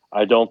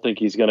 I don't think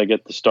he's going to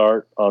get the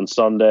start on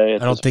Sunday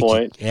at this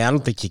point. I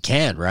don't think you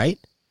can, right?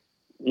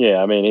 Yeah,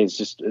 I mean,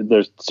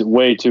 there's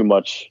way too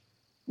much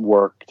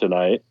work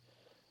tonight.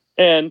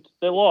 And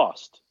they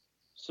lost.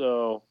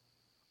 So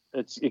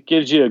it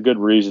gives you a good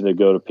reason to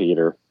go to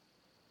Peter.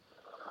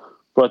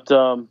 But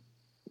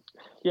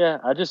yeah,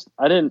 I just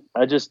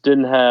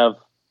didn't have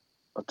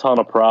a ton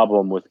of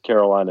problem with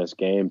Carolina's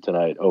game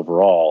tonight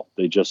overall.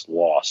 They just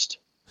lost.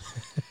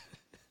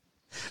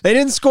 They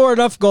didn't score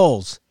enough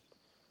goals.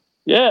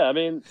 Yeah, I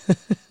mean,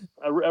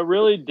 I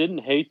really didn't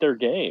hate their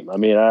game. I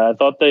mean, I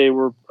thought they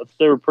were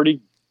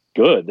pretty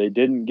good. They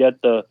didn't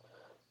get the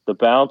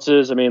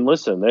bounces. I mean,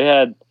 listen, they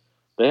had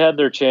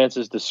their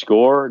chances to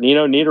score.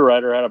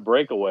 Niederreiter had a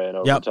breakaway in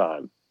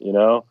overtime.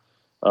 Yep.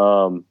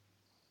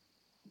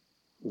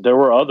 There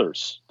were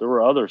others. There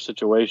were other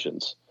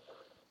situations.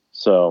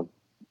 So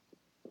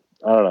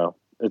I don't know.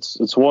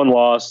 It's one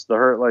loss.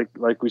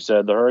 Like we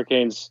said, the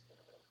Hurricanes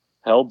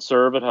held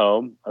serve at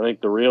home. I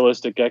think the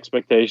realistic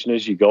expectation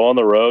is you go on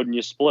the road and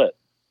you split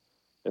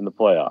in the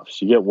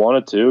playoffs. You get 1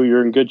 or 2,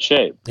 you're in good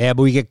shape. Yeah,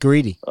 but we get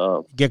greedy.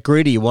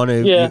 You want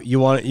to you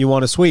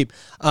want to sweep.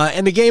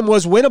 And the game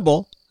was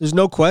winnable. There's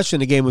no question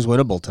the game was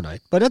winnable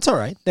tonight. But that's all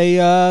right. They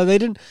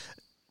didn't.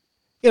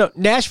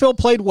 Nashville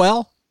played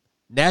well.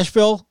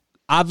 Nashville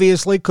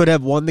obviously could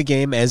have won the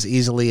game as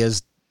easily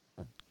as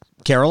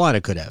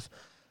Carolina could have.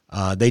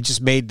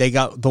 They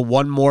got the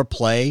one more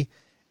play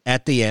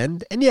at the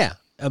end. And yeah,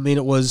 I mean,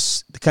 it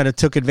was kind of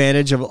took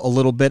advantage of a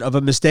little bit of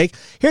a mistake.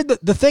 Here,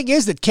 the thing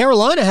is that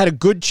Carolina had a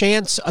good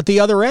chance at the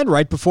other end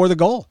right before the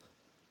goal.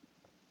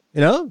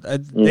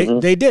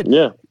 They did.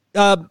 Yeah.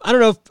 I don't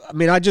know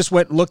I just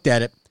went and looked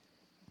at it.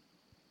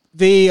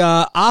 The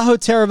Aho,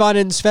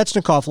 Teravainen, and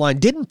Svechnikov line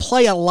didn't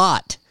play a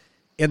lot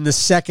in the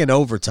second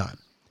overtime.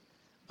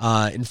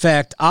 In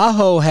fact,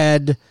 Aho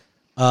had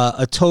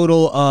a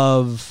total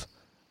of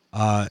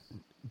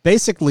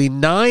basically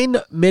 9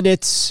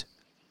 minutes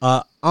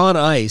on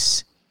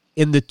ice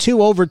in the 2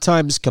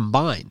 overtimes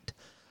combined.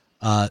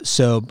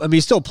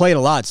 He still played a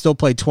lot, still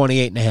played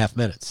 28 and a half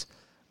minutes.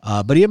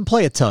 But he didn't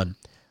play a ton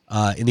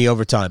in the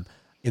overtimes.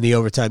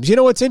 You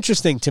know what's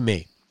interesting to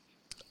me?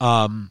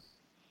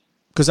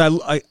 Because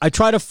I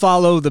try to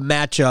follow the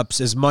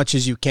matchups as much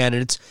as you can,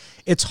 and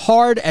it's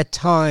hard at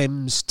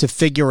times to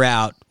figure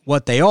out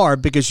what they are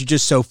because you're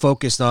just so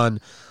focused on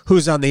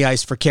who's on the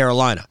ice for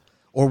Carolina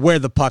or where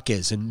the puck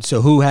is, and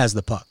so who has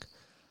the puck.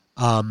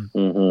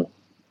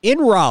 In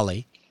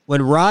Raleigh,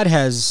 when Rod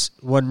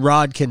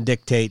can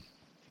dictate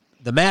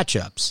the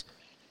matchups,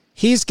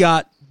 he's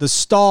got the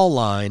Stahl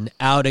line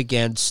out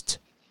against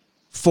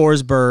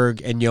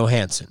Forsberg and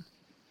Johansson.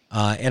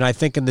 And I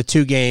think in the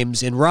 2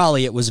 games in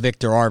Raleigh, it was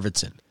Victor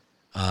Arvidsson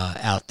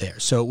out there.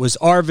 So it was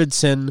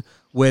Arvidsson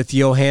with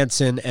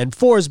Johansson and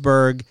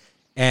Forsberg,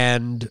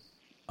 and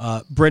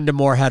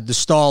Brind'Amour had the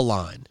Stahl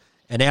line.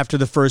 And after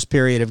the first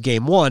period of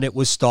Game 1, it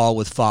was Stahl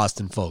with Fost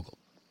and Foegele,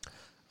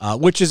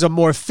 which is a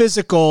more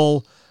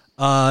physical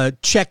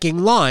checking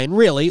line,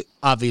 really.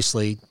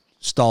 Obviously,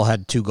 Stahl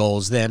had 2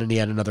 goals then, and he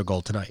had another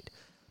goal tonight.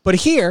 But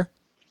here,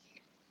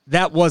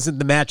 that wasn't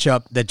the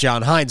matchup that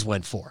John Hines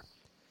went for.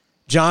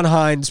 John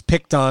Hines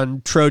picked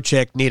on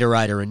Trocheck,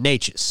 Niederreiter, and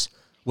Necas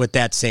with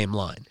that same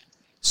line.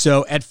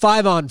 So at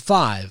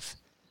 5-on-5,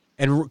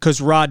 and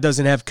because Rod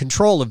doesn't have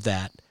control of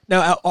that,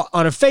 now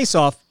on a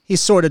face-off, he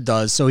sort of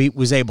does, so he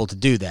was able to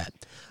do that.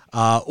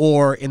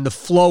 Or in the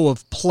flow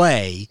of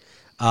play,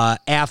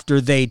 after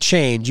they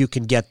change, you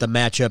can get the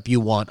matchup you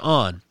want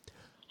on.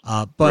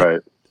 But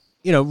right.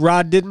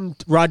 Rod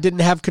didn't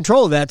have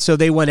control of that, so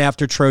they went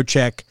after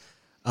Trocheck,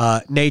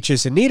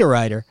 Necas, and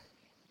Niederreiter.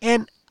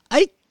 And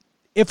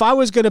if I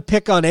was going to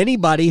pick on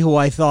anybody who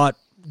I thought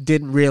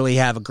didn't really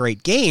have a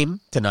great game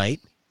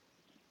tonight,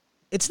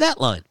 it's that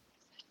line.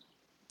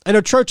 I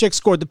know Trocheck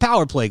scored the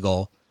power play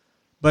goal,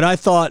 but I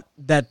thought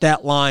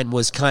that line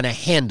was kind of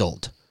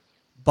handled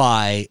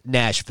by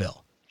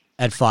Nashville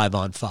at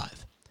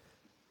 5-on-5.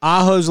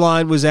 Aho's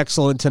line was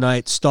excellent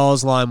tonight.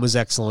 Stahl's line was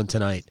excellent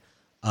tonight.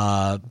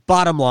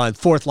 Bottom line,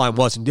 fourth line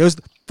wasn't. It was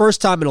the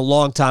first time in a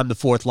long time the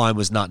fourth line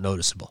was not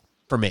noticeable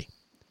for me.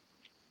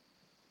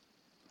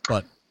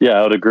 But yeah,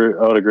 I would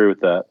agree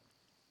with that.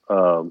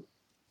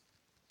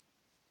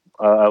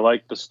 I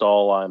like the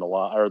Stahl line a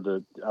lot, or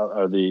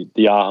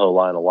the Aho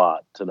line a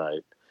lot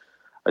tonight.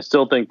 I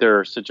still think there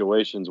are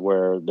situations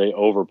where they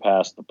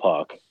overpass the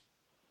puck.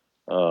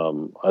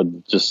 I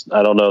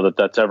don't know that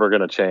that's ever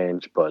going to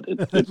change, but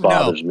it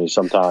bothers me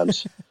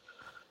sometimes.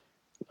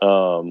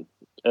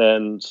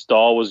 And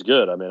Stahl was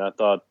good. I mean, I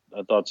thought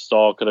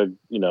Stahl could have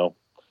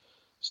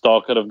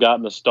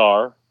gotten a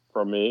star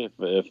from me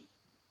if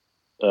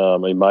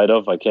he might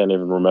have. I can't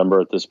even remember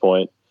at this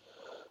point.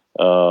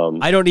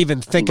 I don't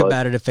even think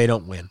about it if they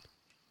don't win.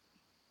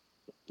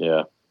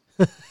 Yeah.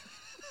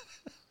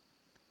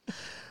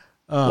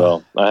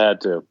 Well, I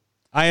had to.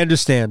 I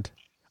understand.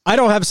 I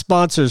don't have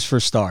sponsors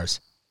for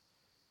stars.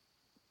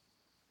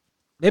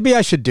 Maybe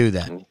I should do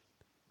that.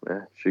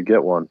 Yeah, should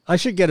get one. I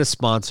should get a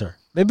sponsor.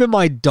 Maybe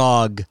my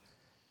dog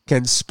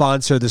can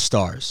sponsor the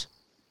stars.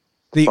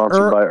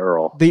 Sponsored by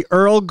Earl. The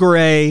Earl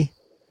Grey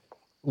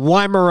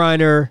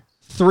Weimaraner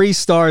 3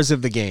 stars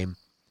of the game.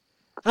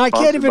 And I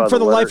can't even for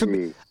the life of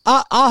me.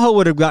 Aho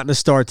would have gotten a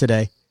star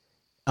today.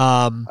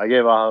 I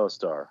gave Aho a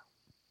star.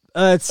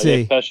 Let's see. I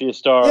gave Pesce a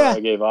star. Yeah. I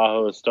gave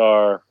Aho a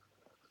star.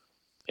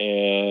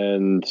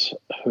 And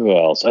who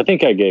else? I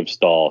think I gave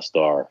Stahl a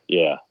star.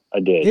 Yeah, I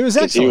did. He was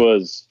excellent. He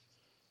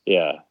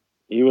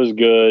was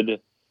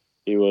good.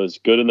 He was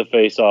good in the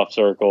face-off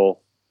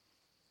circle.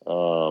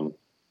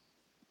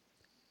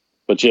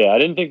 But yeah, I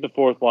didn't think the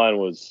fourth line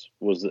was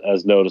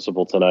as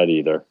noticeable tonight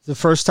either. The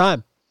first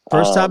time in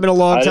a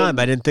long time.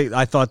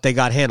 I thought they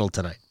got handled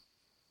tonight.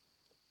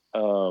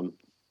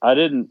 I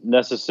didn't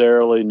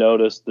necessarily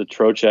notice the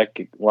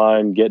Trocheck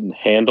line getting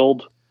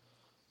handled.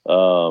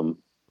 But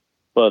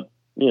I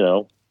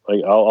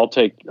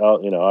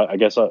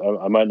guess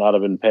I might not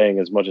have been paying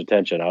as much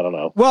attention. I don't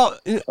know. Well,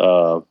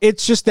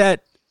 it's just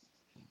that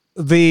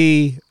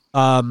the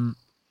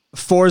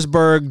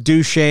Forsberg,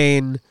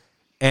 Duchesne,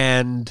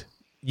 and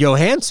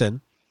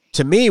Johansson,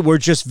 to me, were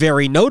just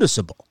very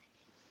noticeable.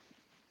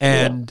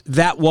 And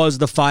that was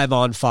the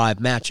 5-on-5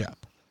 matchup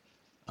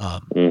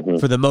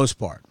for the most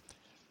part.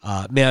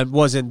 It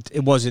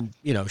wasn't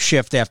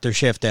shift after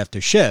shift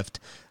after shift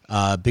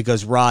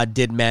because Rod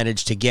did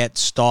manage to get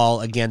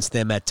Stahl against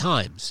them at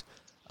times.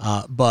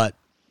 But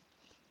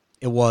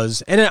it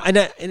was, and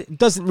it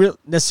doesn't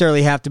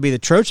necessarily have to be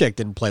that Trocheck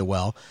didn't play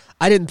well.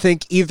 I didn't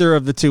think either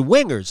of the two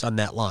wingers on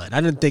that line.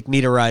 I didn't think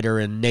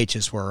Niederreiter and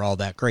Necas were all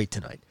that great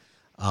tonight.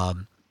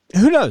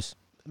 Who knows?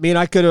 I mean,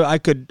 I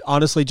could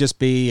honestly just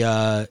be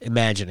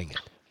imagining it.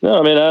 No,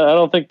 I mean, I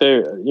don't think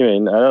they.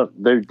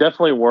 They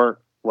definitely weren't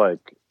like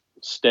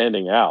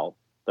standing out.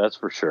 That's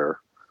for sure.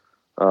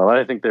 I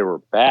didn't think they were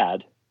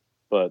bad,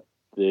 but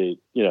they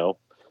didn't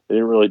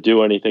really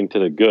do anything to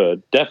the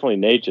good. Definitely,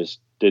 Necas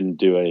didn't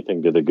do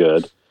anything to the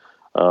good.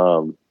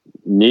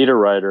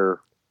 Niederreiter,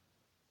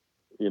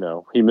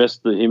 he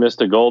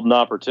missed a golden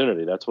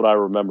opportunity. That's what I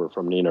remember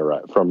from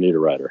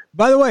Niederreiter.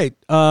 By the way,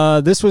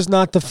 this was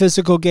not the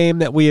physical game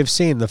that we have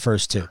seen the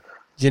first two.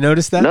 Did you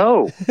notice that?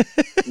 No.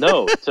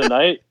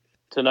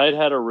 Tonight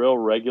had a real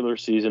regular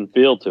season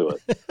feel to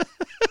it.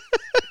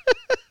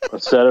 I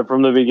said it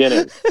from the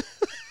beginning.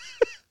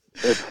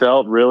 It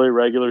felt really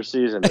regular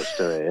season-ish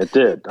to me. It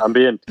did. I'm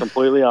being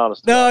completely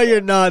honest. No, you're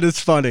not. It's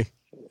funny.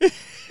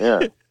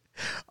 Yeah.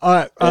 All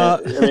right.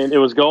 It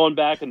was going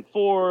back and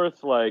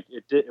forth. Like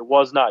it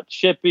was not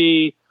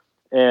chippy,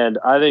 and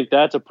I think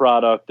that's a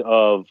product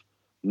of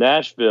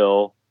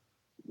Nashville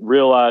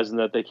realizing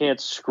that they can't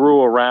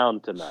screw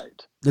around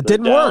tonight. It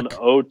didn't work.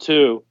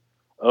 0-2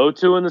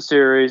 in the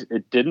series.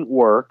 It didn't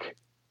work.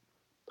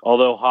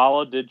 Although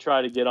Hala did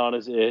try to get on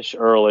his ish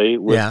early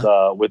with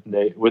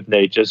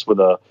Necas with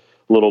a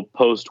little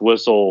post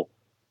whistle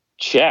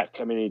check.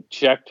 I mean, he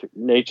checked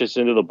Necas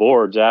into the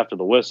boards after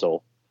the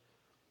whistle.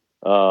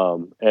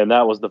 And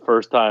that was the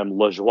first time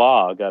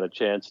Lajoie got a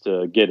chance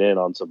to get in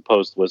on some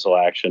post whistle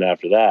action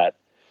after that,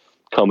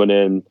 coming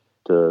in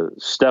to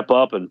step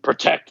up and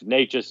protect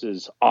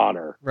Necas's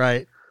honor.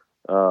 Right.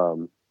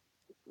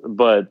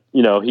 But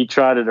he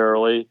tried it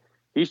early.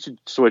 He should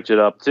switch it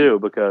up too,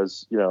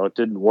 because, it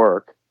didn't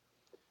work.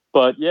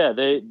 But yeah,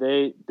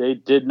 they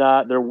did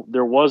not, there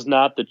was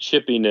not the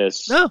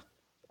chippiness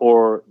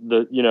or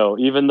the,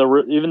 even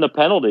the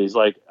penalties.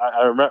 Like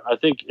I remember, I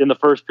think in the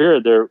first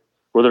period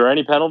were there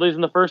any penalties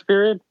in the first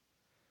period?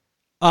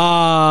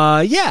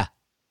 Yeah,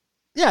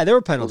 there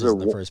were penalties in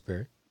the first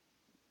period.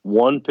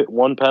 One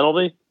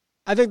penalty?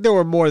 I think there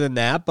were more than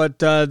that, but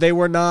they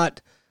were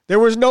not. There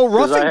was no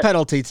roughing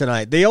penalty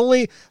tonight. The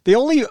only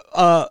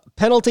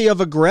penalty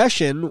of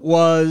aggression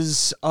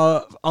was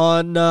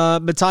on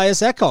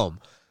Matthias Ekholm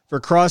for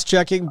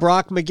cross-checking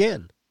Brock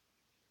McGinn.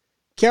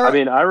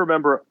 I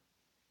remember.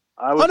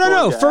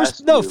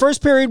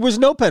 First period was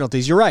no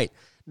penalties. You're right.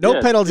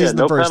 No penalties in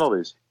the first.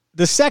 Penalties.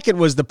 The second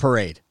was the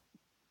parade.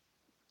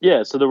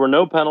 Yeah, so there were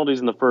no penalties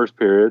in the first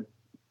period.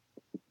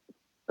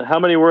 How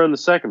many were in the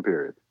second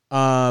period?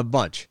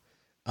 Bunch.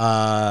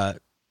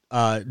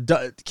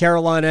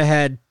 Carolina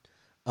had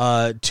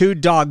 2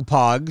 dog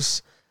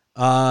pogs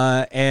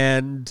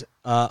and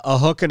a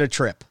hook and a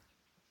trip.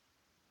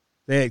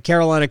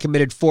 Carolina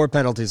committed 4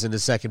 penalties in the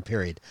second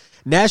period.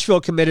 Nashville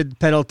committed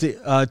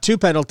 2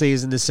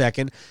 penalties in the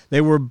second.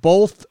 They were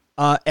both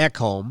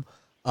Ekholm.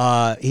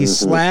 He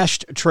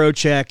slashed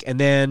Trocheck, and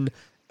then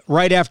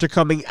right after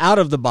coming out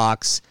of the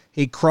box,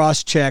 he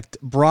cross-checked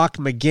Brock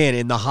McGinn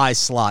in the high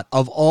slot.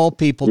 Of all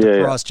people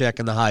to cross-check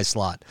in the high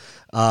slot,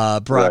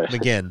 Brock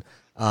McGinn.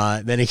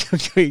 Then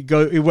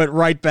he went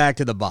right back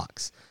to the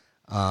box.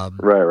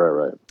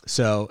 Right.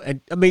 So,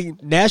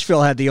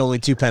 Nashville had the only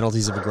 2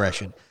 penalties of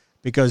aggression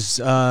because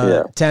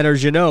Tanner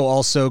Jeannot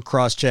also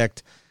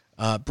cross-checked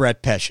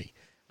Brett Pesce.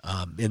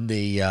 In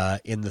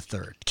the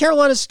third.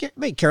 Carolina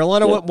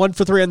went 1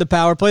 for 3 on the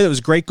power play. That was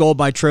a great goal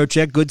by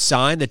Trocheck. Good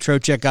sign that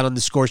Trocheck got on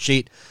the score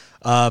sheet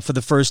for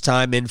the first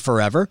time in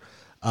forever.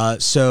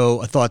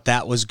 So I thought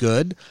that was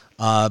good.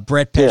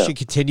 Brett Pesce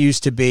continues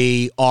to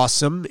be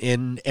awesome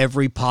in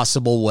every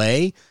possible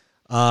way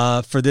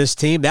for this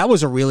team. That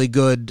was a really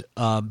good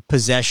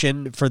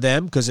possession for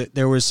them because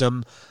there was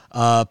some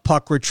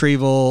puck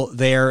retrieval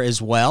there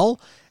as well.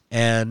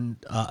 And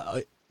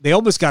they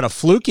almost got a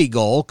fluky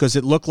goal because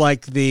it looked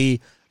like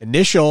the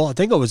initial, I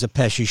think it was a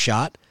Pesce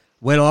shot,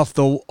 went off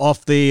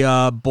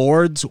the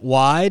boards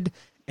wide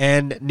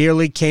and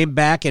nearly came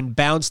back and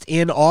bounced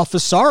in off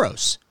of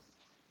Saros.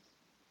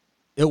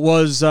 It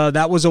was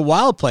that was a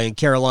wild play, and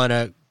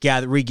Carolina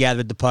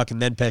regathered the puck,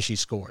 and then Pesce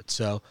scored.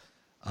 So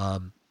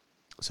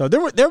So there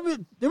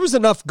was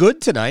enough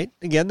good tonight.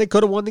 Again, they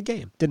could have won the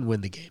game. Didn't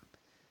win the game.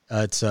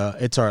 It's all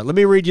right. Let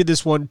me read you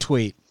this one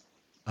tweet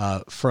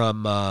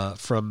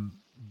from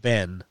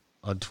Ben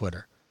on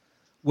Twitter.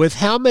 With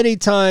how many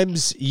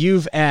times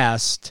you've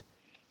asked,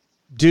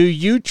 do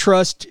you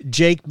trust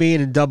Jake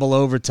Bean in double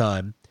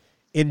overtime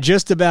in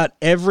just about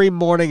every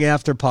morning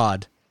after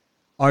pod?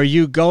 Are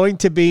you going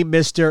to be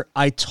Mr.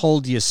 I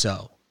told you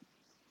so?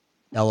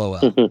 LOL.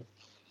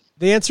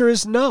 The answer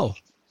is no.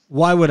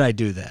 Why would I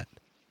do that?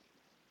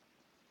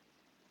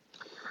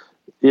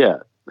 Yeah.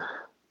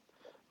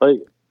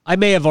 Like, I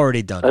may have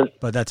already done it,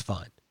 but that's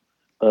fine.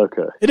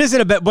 Okay.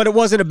 It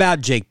wasn't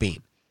about Jake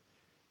Bean.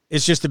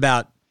 It's just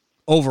about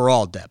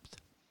overall depth.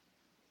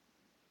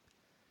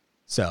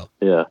 So.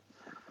 Yeah.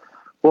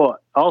 Well,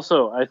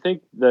 also, I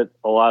think that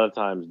a lot of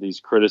times these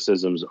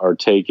criticisms are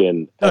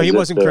taken. No, he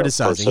wasn't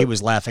criticizing. He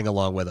was laughing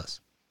along with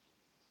us.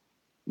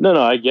 No,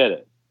 I get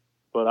it.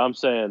 But I'm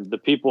saying the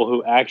people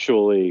who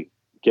actually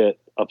get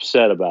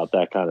upset about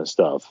that kind of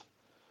stuff,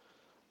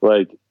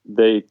 like,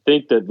 they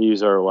think that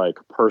these are like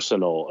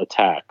personal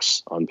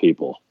attacks on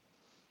people,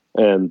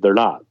 and they're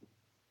not.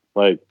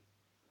 Like,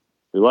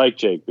 we like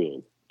Jake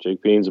Bean.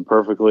 Jake Bean's a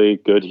perfectly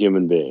good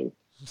human being,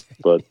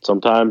 but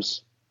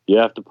sometimes you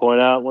have to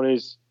point out when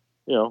he's,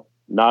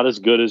 not as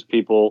good as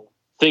people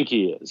think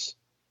he is,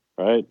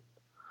 right?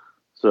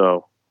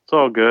 So it's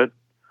all good.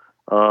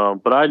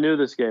 But I knew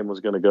this game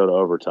was going to go to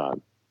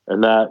overtime,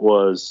 and that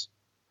was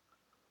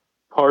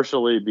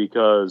partially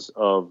because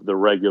of the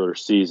regular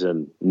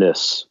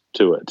season-ness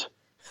to it.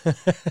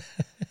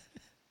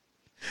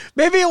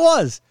 Maybe it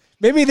was.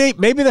 Maybe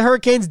the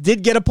Hurricanes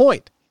did get a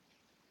point.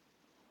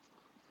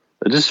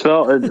 It just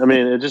felt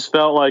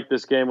like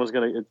this game was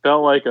going to, it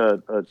felt like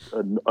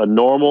a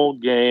normal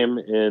game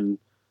in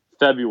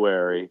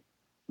February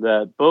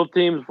that both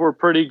teams were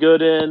pretty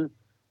good in,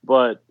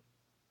 but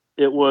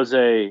it was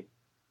I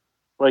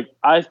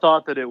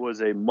thought that it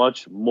was a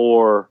much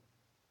more,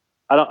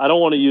 I don't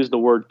want to use the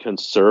word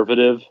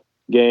conservative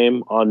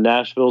game on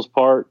Nashville's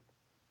part,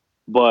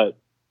 but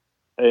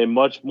a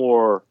much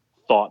more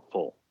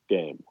thoughtful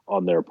game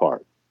on their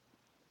part.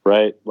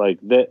 Right, like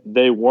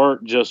they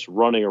weren't just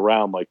running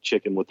around like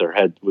chickens with their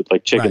head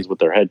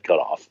cut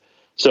off.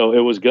 So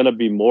it was going to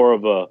be more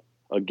of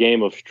a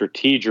game of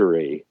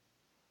strategery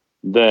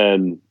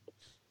than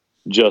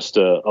just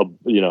a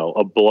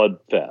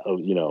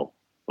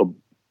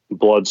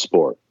blood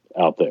sport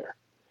out there.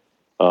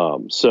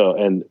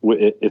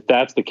 If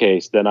that's the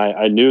case, then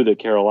I knew that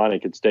Carolina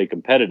could stay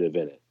competitive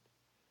in it.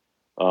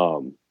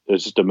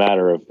 It's just a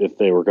matter of if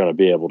they were going to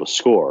be able to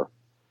score.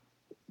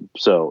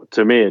 So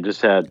to me, it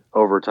just had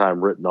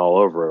overtime written all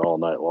over it all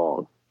night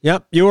long.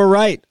 Yep, you were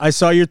right. I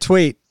saw your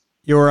tweet.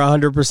 You were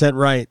 100%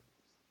 right.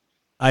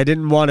 I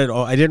didn't want it.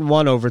 I didn't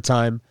want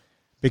overtime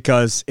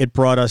because it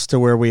brought us to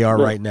where we are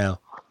right now.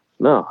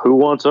 No, who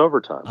wants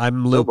overtime?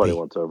 I'm loopy. Nobody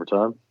wants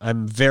overtime.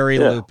 I'm very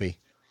loopy.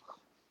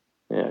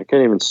 Yeah, I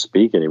can't even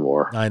speak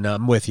anymore. I know.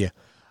 I'm with you.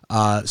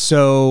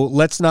 So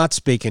let's not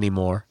speak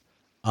anymore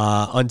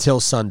until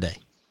Sunday.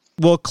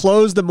 We'll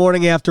close the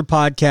morning after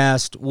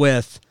podcast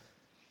with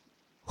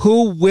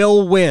who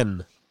will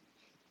win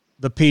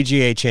the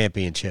PGA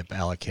Championship,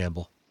 Alec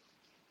Campbell?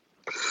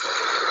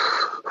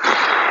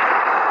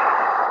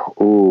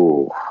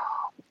 Ooh.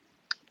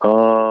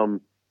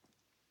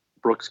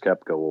 Brooks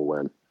Koepka will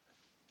win.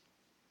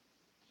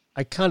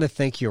 I kind of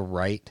think you're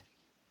right,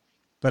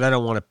 but I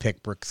don't want to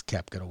pick Brooks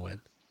Koepka to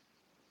win.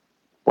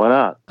 Why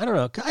not? I don't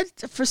know.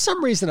 For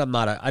some reason,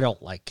 I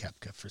don't like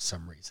Koepka for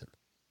some reason.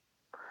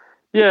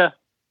 Yeah.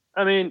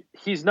 I mean,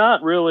 he's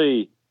not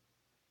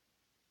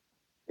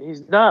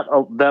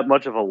that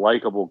much of a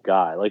likable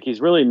guy. Like, he's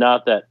really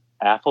not that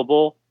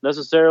affable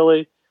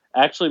necessarily.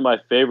 Actually, my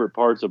favorite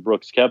parts of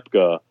Brooks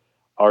Koepka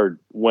are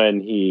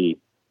when he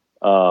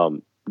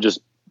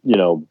just,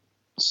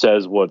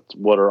 says what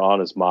are on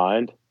his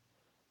mind.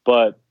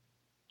 But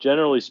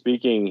generally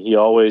speaking, he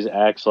always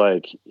acts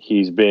like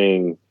he's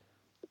being,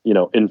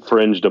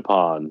 infringed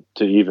upon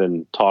to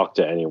even talk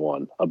to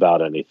anyone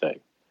about anything.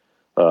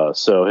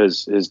 So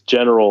his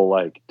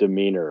general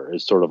demeanor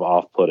is sort of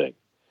off-putting.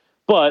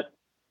 But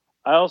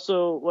I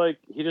also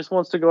he just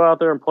wants to go out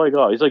there and play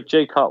golf. He's like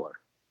Jay Cutler.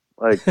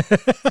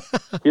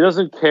 He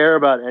doesn't care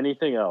about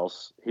anything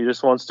else. He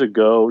just wants to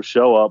go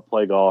show up,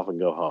 play golf, and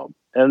go home.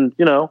 And,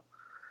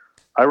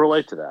 I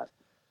relate to that.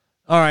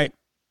 All right.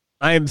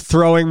 I am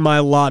throwing my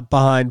lot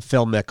behind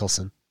Phil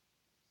Mickelson.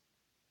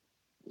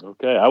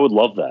 Okay. I would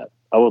love that.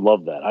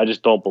 I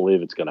just don't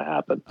believe it's going to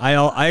happen.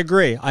 I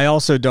agree. I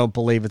also don't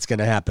believe it's going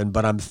to happen,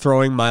 but I'm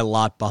throwing my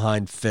lot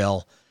behind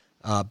Phil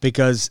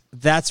because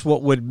that's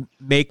what would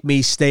make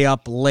me stay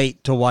up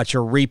late to watch a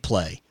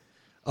replay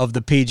of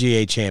the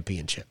PGA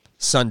Championship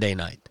Sunday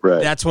night.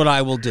 Right. That's what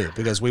I will do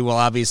because we will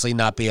obviously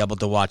not be able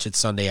to watch it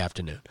Sunday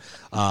afternoon.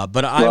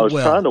 But I will.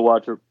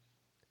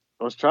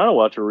 I was trying to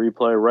watch a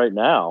replay right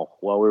now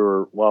while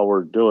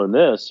we're doing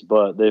this,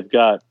 but they've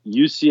got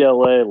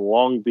UCLA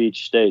Long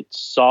Beach State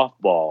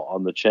softball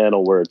on the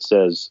channel where it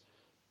says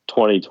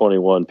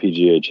 2021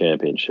 PGA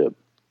Championship.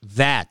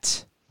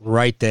 That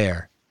right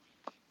there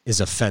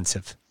is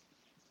offensive.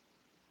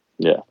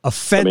 Yeah.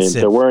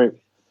 Offensive. They're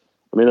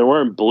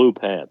wearing blue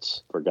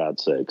pants, for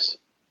God's sakes.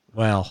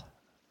 Well,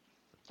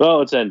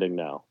 it's ending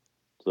now.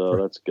 So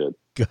that's good.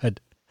 Good.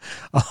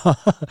 All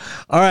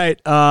right.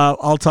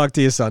 I'll talk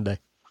to you Sunday.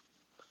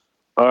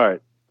 All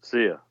right.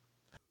 See ya.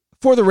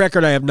 For the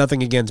record, I have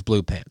nothing against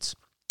blue pants.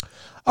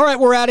 All right.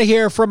 We're out of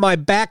here from my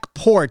back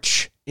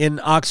porch in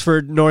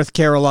Oxford, North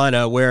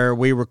Carolina, where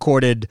we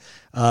recorded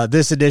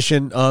this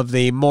edition of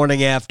the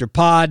Morning After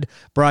Pod,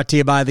 brought to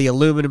you by the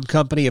Aluminum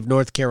Company of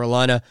North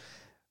Carolina.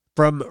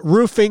 From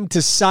roofing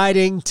to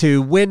siding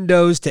to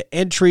windows to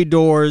entry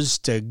doors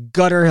to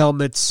gutter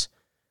helmets,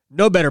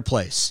 no better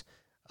place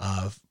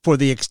for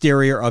the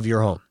exterior of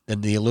your home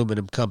than the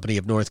Aluminum Company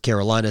of North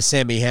Carolina.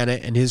 Sammy Hanna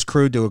and his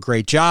crew do a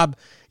great job.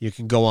 You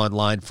can go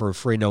online for a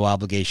free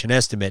no-obligation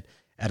estimate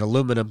at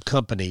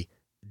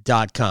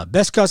aluminumcompany.com.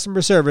 Best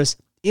customer service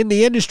in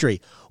the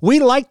industry. We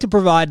like to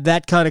provide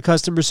that kind of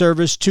customer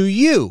service to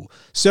you.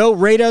 So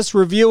rate us,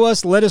 review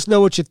us, let us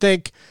know what you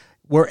think.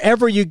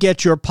 Wherever you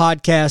get your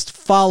podcast,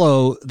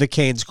 follow the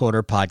Canes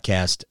Corner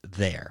podcast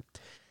there.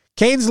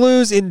 Canes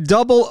lose in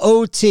double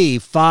OT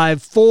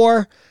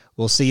 5-4.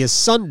 We'll see you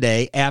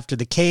Sunday after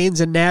the Canes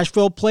and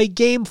Nashville play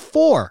Game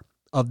 4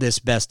 of this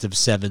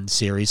best-of-7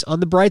 series. On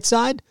the bright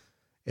side,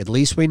 at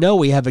least we know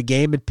we have a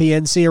game at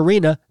PNC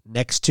Arena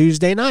next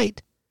Tuesday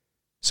night.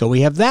 So we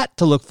have that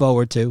to look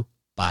forward to.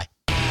 Bye.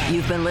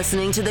 You've been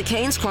listening to the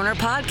Canes Corner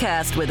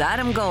podcast with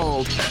Adam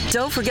Gold.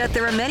 Don't forget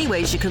there are many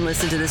ways you can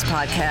listen to this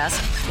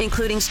podcast,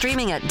 including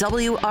streaming at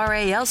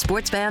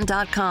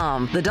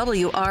WRALSportsFan.com, the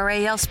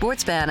WRAL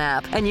Sports Fan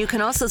app, and you can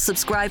also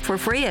subscribe for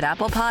free at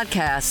Apple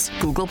Podcasts,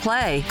 Google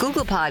Play,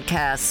 Google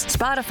Podcasts,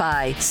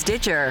 Spotify,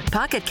 Stitcher,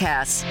 Pocket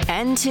Casts,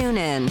 and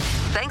TuneIn.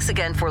 Thanks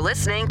again for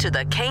listening to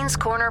the Canes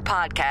Corner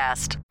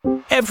podcast.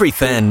 Every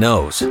fan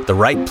knows the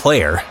right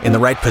player in the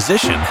right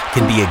position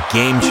can be a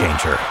game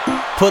changer.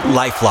 Put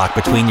LifeLock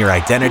between your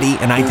identity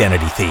and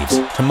identity thieves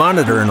to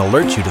monitor and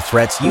alert you to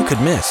threats you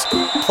could miss.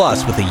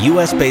 Plus, with a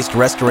U.S.-based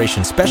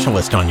restoration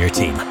specialist on your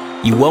team,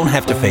 you won't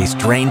have to face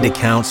drained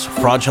accounts,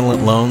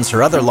 fraudulent loans,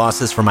 or other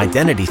losses from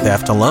identity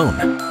theft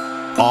alone.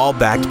 All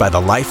backed by the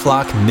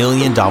LifeLock $1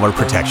 Million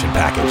Protection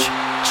Package.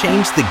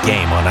 Change the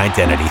game on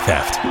identity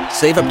theft.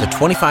 Save up to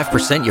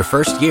 25% your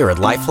first year at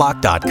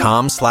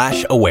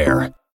LifeLock.com/aware.